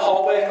I've done in the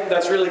hallway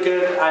that's really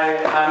good.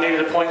 I made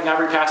it a point in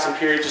every passing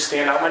period to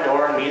stand out my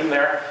door and meet them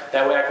there.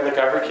 That way I could look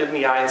every kid in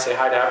the eye and say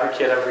hi to every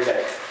kid every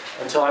day.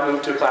 Until I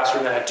moved to a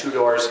classroom that had 2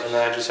 doors, and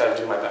then I just had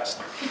to do my best.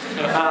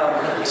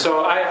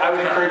 So I would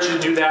encourage you to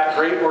do that.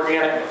 Great,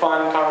 organic,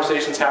 fun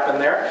conversations happen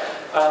there.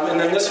 And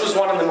then this was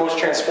one of the most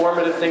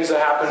transformative things that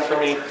happened for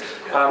me,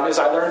 is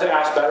I learned to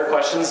ask better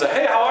questions.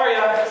 Hey, how are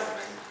you?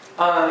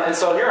 And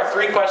so here are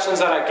 3 questions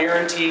that I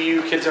guarantee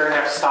you kids are going to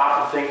have to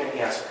stop and think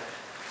and answer.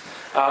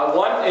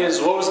 One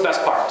is, what was the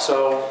best part?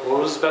 So, what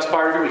was the best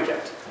part of your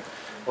weekend?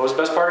 What was the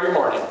best part of your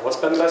morning? What's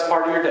been the best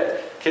part of your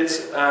day?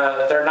 Kids,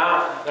 they're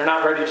not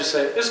ready to just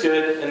say, it's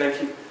good, and then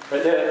keep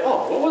right there.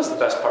 Oh, what was the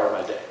best part of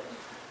my day?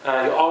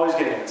 You'll always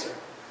get an answer.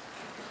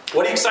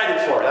 What are you excited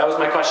for? That was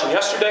my question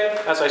yesterday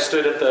as I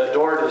stood at the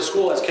door to the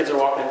school as kids are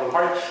walking into the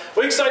party. What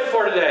are you excited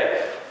for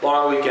today?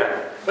 Long weekend.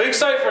 What are you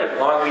excited for?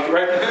 Long weekend,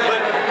 right?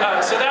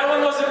 But, so that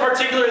one wasn't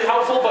particularly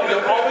helpful, but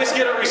you'll always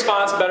get a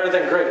response better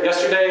than great.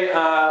 Yesterday,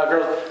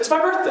 girl, it's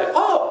my birthday.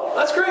 Oh,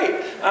 that's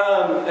great.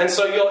 And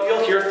so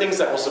you'll hear things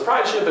that will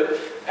surprise you, but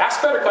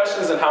ask better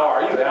questions than how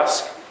are you?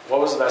 Ask, what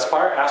was the best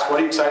part? Ask, what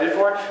are you excited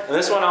for? And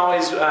this one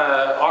always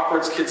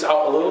awkwards kids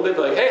out a little bit,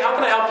 like, hey, how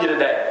can I help you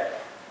today?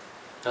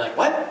 They're like,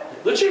 what?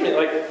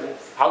 Legitimately,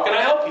 like, how can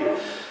I help you?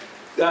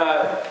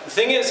 The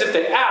thing is, if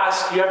they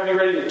ask, you have to be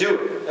ready to do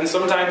it. And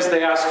sometimes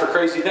they ask for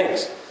crazy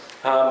things.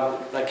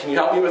 Like, can you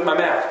help me with my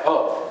math?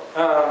 Oh,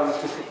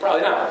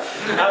 probably not.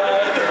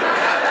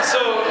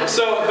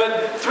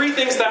 But 3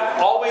 things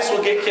that always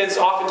will get kids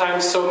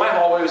oftentimes. So my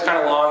hallway was kind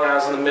of long and I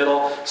was in the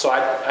middle. So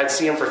I'd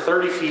see them for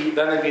 30 feet.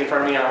 Then they'd be in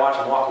front of me and I'd watch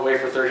them walk away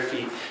for 30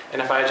 feet.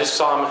 And if I just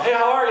saw them, hey,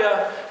 how are you?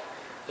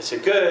 They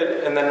said,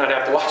 good, and then I'd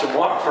have to watch them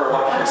walk for a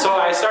while. So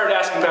I started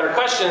asking better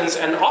questions,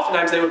 and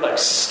oftentimes they would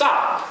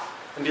stop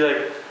and be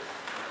like,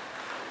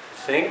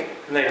 think,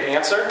 and they'd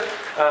answer.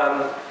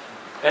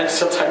 And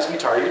sometimes we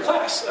tardy to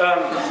class.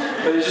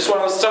 But it's just one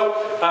of those. So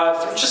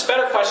just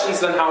better questions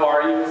than how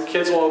are you.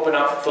 Kids will open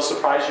up. They'll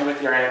surprise you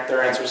with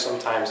their answers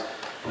sometimes.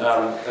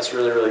 That's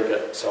really, really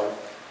good. So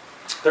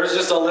there's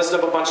just a list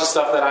of a bunch of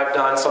stuff that I've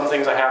done, some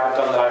things I haven't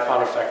done that I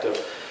found effective.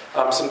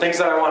 Some things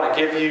that I want to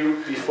give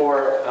you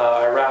before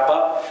I wrap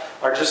up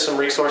are just some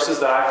resources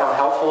that I found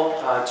helpful.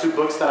 2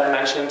 books that I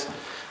mentioned.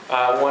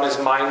 One is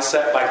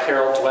Mindset by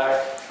Carol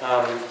Dweck.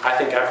 I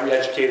think every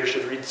educator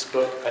should read this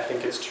book. I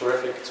think it's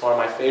terrific. It's one of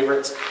my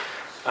favorites.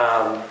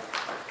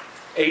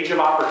 Age of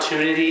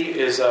Opportunity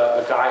is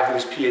a guy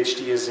whose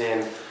PhD is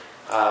in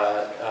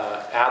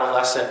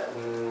adolescent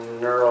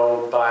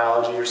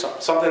neurobiology or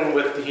something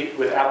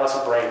with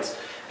adolescent brains.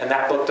 And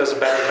that book does a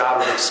better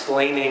job of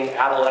explaining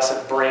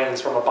adolescent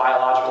brains from a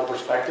biological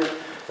perspective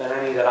than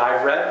any that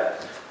I've read.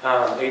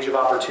 Age of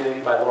Opportunity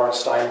by Lawrence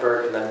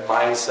Steinberg, and then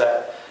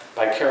Mindset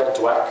by Carol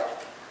Dweck.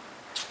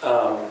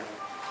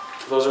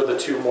 Those are the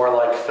 2 more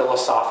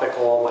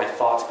philosophical, my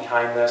thoughts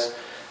behind this.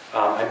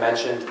 I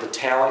mentioned The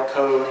Talent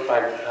Code by,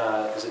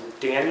 is it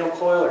Daniel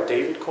Coyle or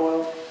David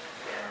Coyle?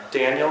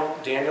 Daniel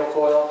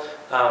Coyle.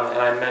 And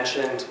I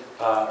mentioned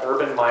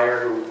Urban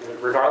Meyer, who,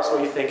 regardless of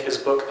what you think, his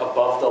book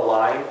Above the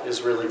Line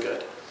is really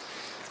good.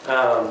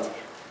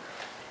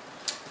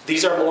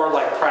 These are more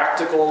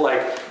practical,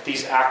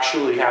 these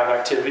actually have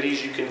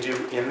activities you can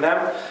do in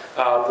them.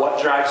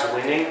 What Drives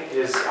Winning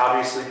is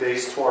obviously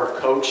based toward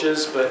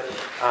coaches, but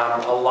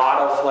a lot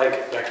of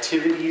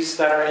activities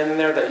that are in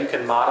there that you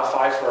can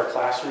modify for a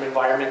classroom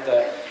environment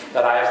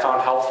that I have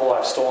found helpful.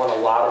 I've stolen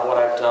a lot of what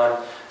I've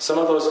done. some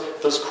of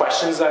those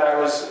questions that I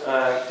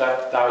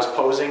was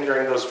posing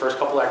during those first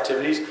couple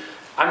activities,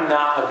 I'm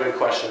not a good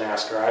question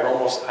asker. I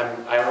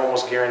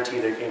almost guarantee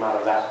they came out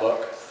of that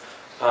book.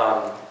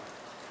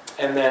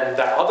 And then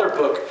that other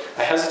book,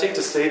 I hesitate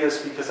to say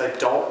this because I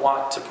don't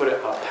want to put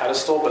it on a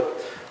pedestal,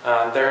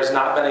 but there has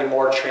not been a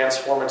more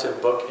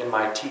transformative book in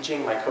my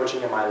teaching, my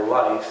coaching, and my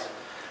life,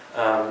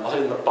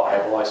 other than the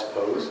Bible, I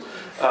suppose,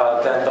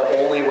 than The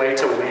Only Way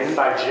to Win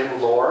by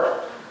Jim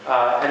Lohr.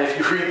 And if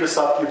you read this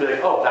up, you'll be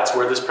like, oh, that's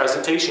where this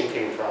presentation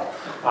came from.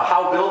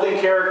 How building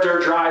character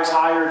drives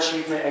higher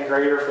achievement and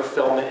greater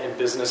fulfillment in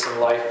business and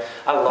life.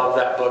 I love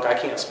that book. I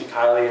can't speak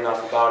highly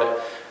enough about it.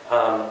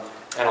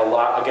 And a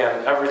lot,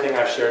 again, everything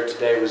I've shared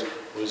today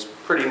was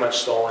pretty much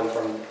stolen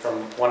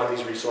from one of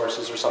these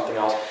resources or something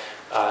else,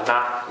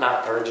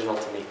 not original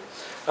to me.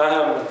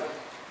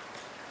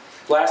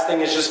 Last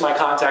thing is just my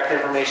contact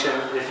information.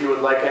 If you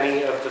would like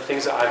any of the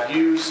things that I've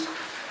used,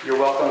 you're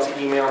welcome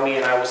to email me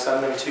and I will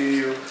send them to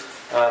you.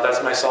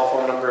 That's my cell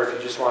phone number if you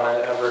just want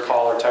to ever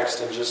call or text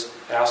and just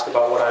ask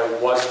about what I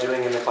was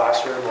doing in the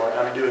classroom or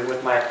I'm doing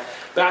with my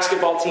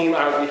basketball team.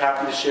 I would be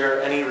happy to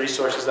share any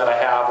resources that I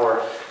have,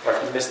 or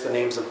if you missed the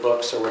names of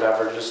books or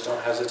whatever, just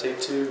don't hesitate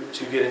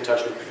to get in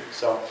touch with me.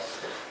 So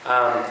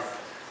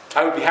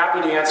I would be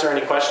happy to answer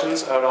any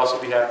questions. I would also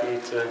be happy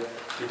to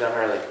be done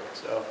early.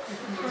 So.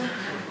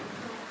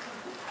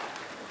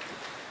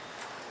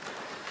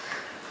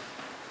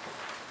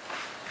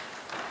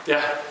 Yeah.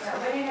 Now,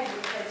 when you had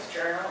your kids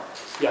journal,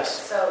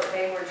 yes. So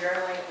they were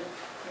journaling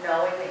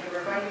knowing that you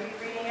were going to be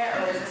reading it,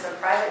 or was this a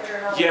private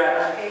journal?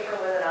 Yeah. On paper,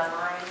 was it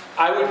online?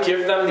 I would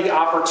give them the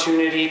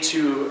opportunity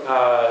to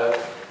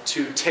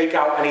take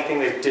out anything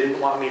they didn't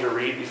want me to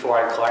read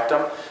before I collect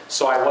them.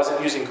 So I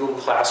wasn't using Google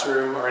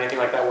Classroom or anything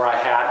like that where I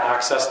had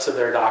access to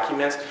their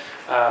documents.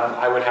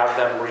 I would have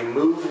them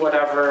remove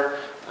whatever,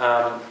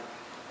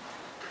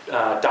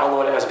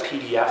 download it as a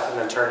PDF, and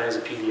then turn it as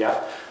a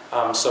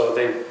PDF. So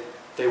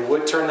they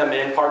would turn them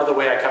in. Part of the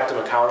way I kept them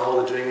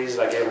accountable to doing these is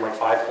I gave them like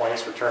 5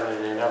 points for turning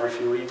it in every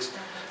few weeks.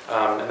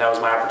 And that was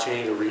my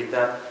opportunity to read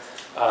them.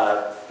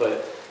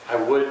 But I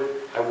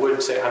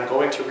would say, I'm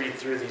going to read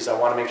through these. I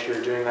want to make sure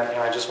you're doing that,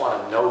 and I just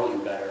want to know you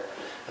better.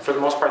 And for the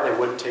most part, they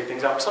wouldn't take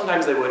things out.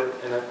 Sometimes they would,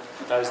 and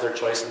that was their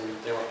choice, and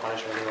they weren't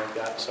punished or anything like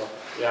that. So,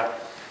 yeah.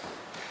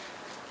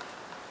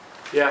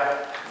 Yeah.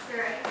 Is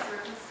there any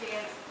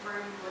circumstance where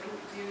you wouldn't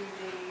do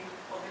the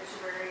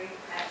obituary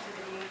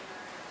activity?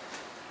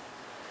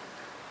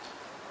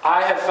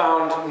 I have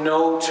found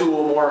no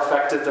tool more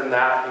effective than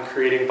that in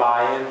creating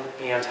buy-in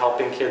and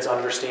helping kids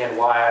understand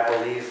why I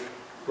believe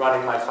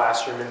running my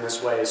classroom in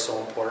this way is so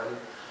important.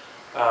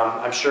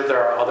 I'm sure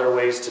there are other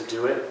ways to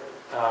do it.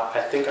 I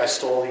think I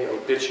stole the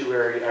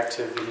obituary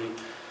activity.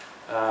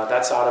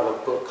 That's out of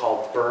a book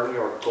called Burn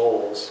Your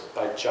Goals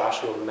by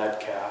Joshua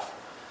Medcalf.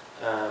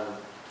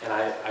 And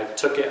I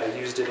took it, I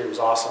used it, it was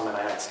awesome, and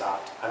I had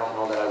stopped. I don't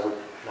know that I would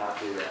not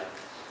do that.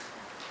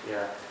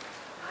 Yeah.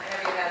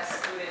 Have you had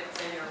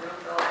students in your room,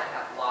 though, that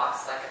have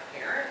lost like a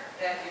parent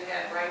that you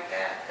had write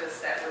that?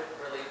 Because that would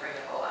really bring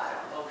a whole lot of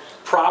emotion.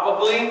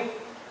 Probably.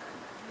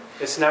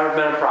 It's never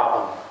been a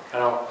problem.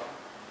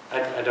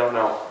 I don't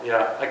know.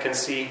 Yeah, I can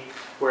see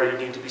where you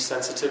need to be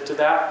sensitive to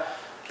that.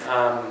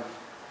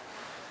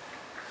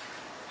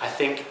 I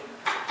think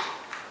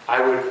I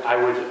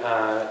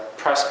would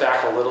press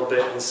back a little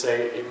bit and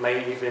say it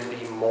may even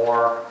be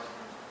more,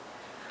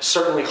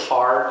 certainly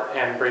hard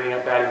and bringing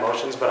up bad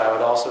emotions, but I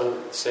would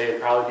also say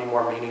it'd probably be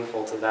more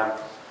meaningful to them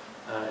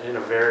in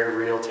a very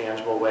real,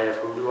 tangible way of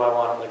who do I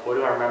want, like what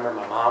do I remember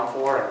my mom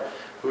for, and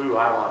who do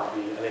I want to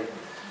be. I think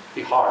it'd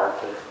be hard,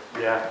 but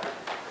yeah.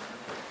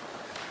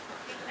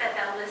 At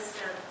that list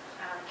of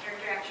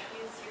character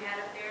attributes you had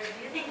up there,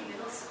 do you think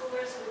middle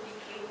schoolers would be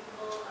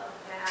capable of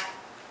that?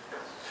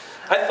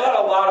 I thought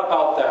a lot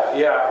about that,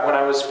 yeah, when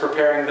I was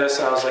preparing this,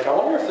 and I was like, I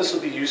wonder if this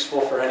would be useful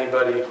for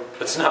anybody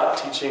that's not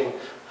teaching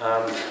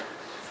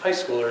high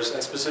schoolers,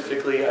 and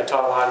specifically I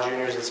taught a lot of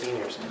juniors and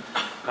seniors.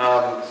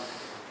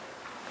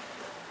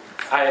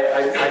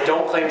 I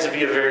don't claim to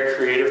be a very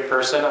creative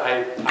person.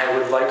 I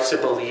would like to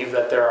believe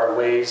that there are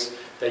ways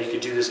that you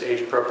could do this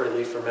age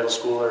appropriately for middle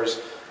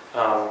schoolers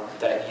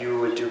that you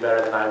would do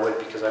better than I would,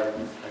 because I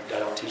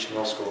don't teach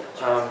middle school.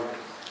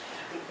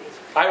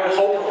 I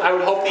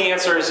would hope the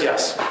answer is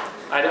yes.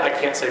 I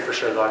can't say for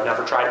sure though. I've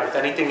never tried it with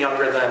anything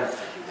younger than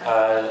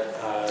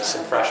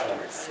some freshmen.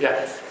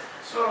 Yeah.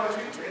 So have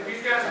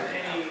you gotten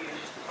any,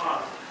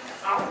 I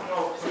don't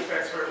know if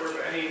pushback's the right word,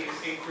 but any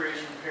inquiries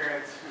from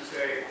parents who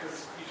say,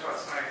 because you taught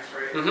science,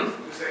 right?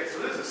 Mm-hmm. Who say, so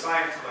this is a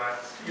science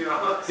class, you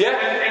know? Yeah.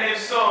 And if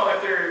so,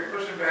 if they're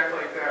pushing back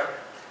like that,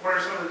 what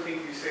are some of the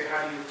things you say?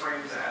 How do you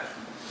frame that?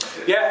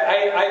 Yeah,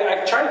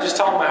 I try to just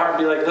tell them my heart and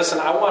be like, listen,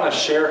 I want to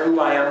share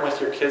who I am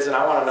with your kids, and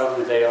I want to know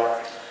who they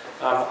are.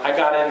 I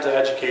got into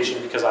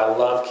education because I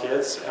love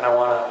kids, and I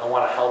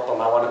want to help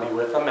them. I want to be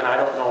with them, and I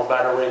don't know a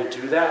better way to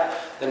do that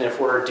than if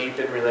we're deep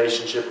in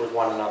relationship with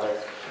one another.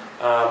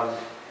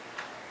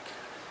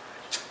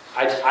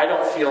 I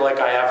don't feel like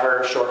I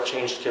ever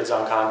shortchanged kids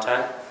on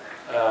content.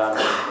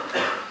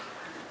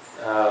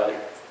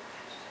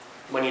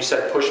 When you you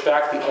said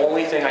pushback, the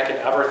only thing I could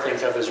ever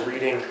think of is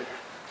reading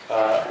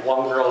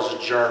one girl's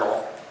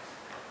journal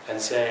and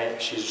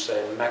she's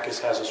saying, Meckes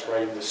has us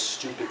writing this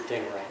stupid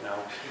thing right now.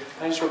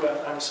 And I just wrote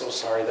back, I'm so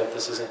sorry that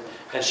this isn't,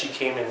 and she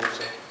came in and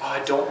said, oh, I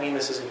don't mean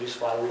this isn't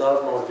useful. I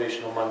love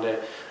Motivational Monday.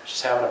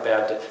 Just having a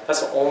bad day. That's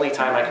the only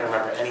time I can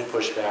remember any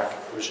pushback.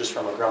 It was just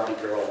from a grumpy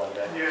girl one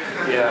day.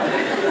 Yeah.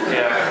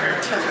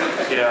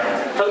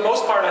 For the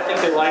most part, I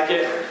think they like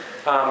it.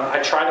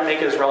 I try to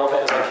make it as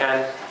relevant as I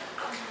can.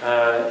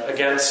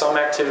 Again, some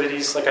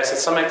activities, like I said,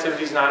 some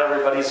activities not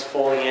everybody's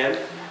fully in.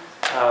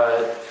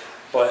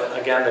 But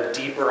again, the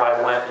deeper I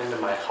went into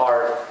my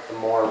heart, the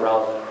more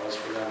relevant it was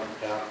for them.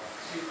 Yeah.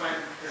 Do you find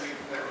from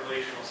that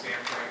relational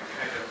standpoint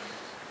kind of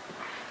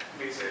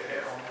makes it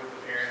hit home with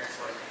the parents?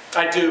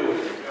 I do.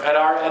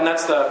 And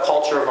that's the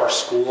culture of our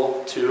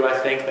school too, I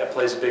think, that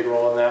plays a big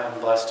role in that.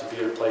 I'm blessed to be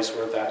at a place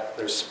where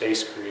there's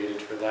space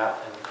created for that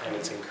and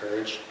it's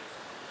encouraged.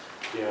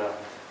 Yeah.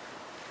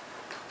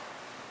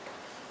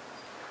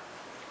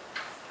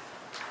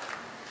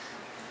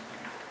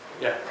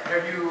 Yeah.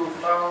 Have you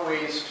found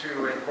ways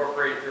to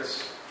incorporate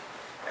this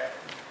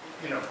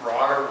in a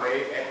broader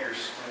way at your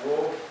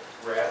school,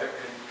 rather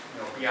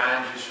than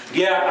beyond just?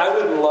 Yeah, I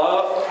would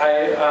love.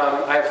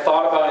 I have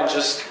thought about it,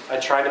 and I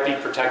try to be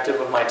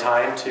protective of my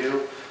time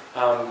too.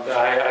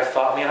 I've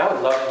thought, man, I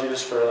would love to do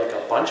this for like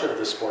a bunch of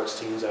the sports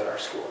teams at our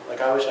school.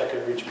 Like, I wish I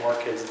could reach more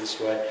kids this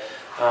way.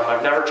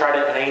 I've never tried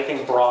it in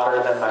anything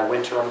broader than my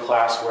winter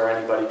class where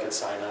anybody could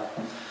sign up.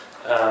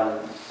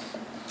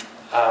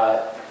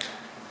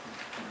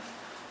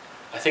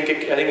 I think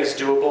it's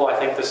doable. I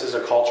think this is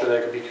a culture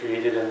that could be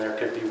created, and there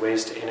could be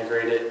ways to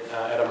integrate it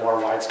at a more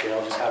wide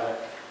scale. Just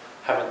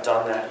haven't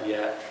done that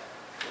yet.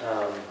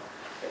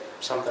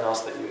 Something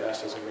else that you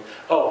asked us.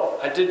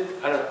 I did.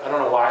 I don't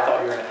know why I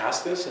thought you were going to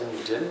ask this, and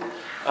you didn't.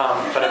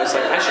 But I was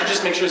like, I should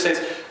just make sure to say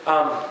this.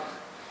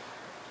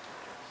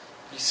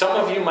 Some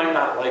of you might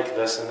not like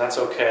this, and that's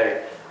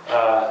okay.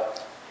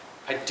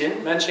 I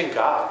didn't mention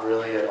God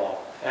really at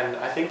all, and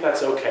I think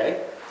that's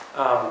okay.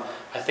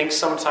 I think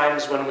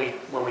sometimes when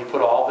we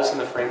put all this in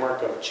the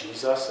framework of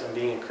Jesus and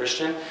being a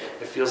Christian,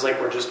 it feels like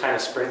we're just kind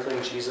of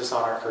sprinkling Jesus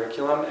on our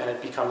curriculum, and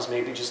it becomes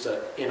maybe just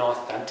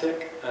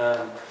inauthentic.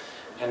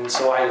 And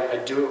so I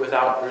do it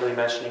without really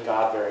mentioning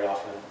God very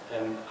often.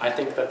 And I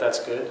think that's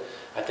good.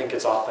 I think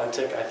it's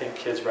authentic. I think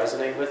kids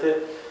resonate with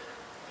it.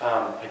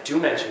 I do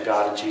mention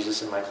God and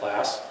Jesus in my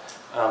class.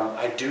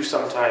 I do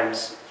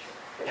sometimes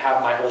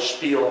have my whole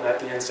spiel and at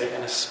the end say,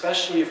 and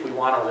especially if we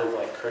want to live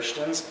like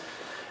Christians.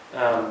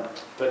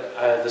 But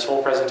this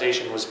whole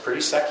presentation was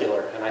pretty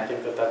secular, and I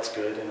think that's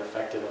good and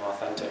effective and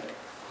authentic.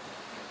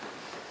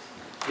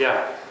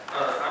 Yeah?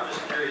 I'm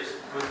just curious,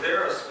 was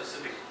there a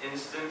specific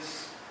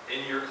instance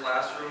in your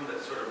classroom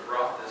that sort of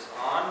brought this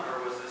on, or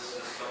was this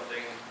just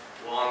something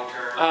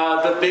long-term?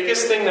 The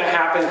biggest thing that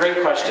happened, great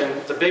question,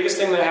 the biggest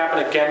thing that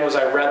happened again was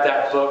I read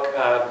that book,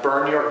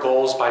 Burn Your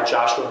Goals by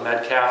Joshua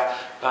Metcalf.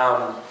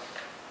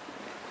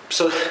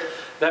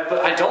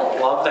 But I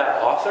don't love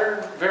that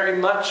author very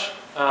much.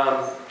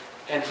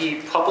 And he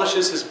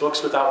publishes his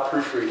books without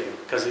proofreading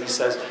because he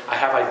says, I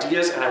have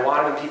ideas and I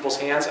want them in people's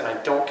hands and I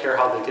don't care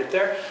how they get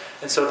there.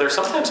 And so they're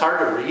sometimes hard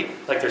to read.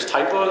 Like there's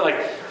typo.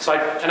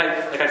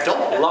 I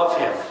don't love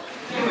him.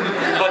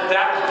 But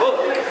that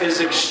book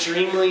is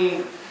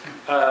extremely,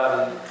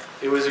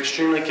 it was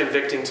extremely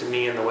convicting to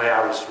me in the way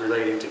I was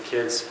relating to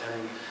kids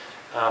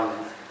and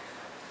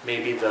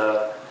maybe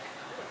the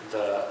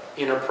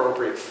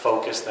inappropriate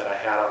focus that I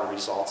had on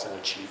results and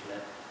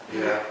achievement.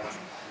 Yeah.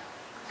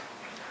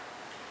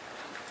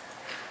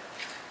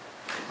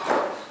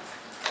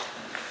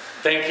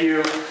 Thank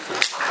you.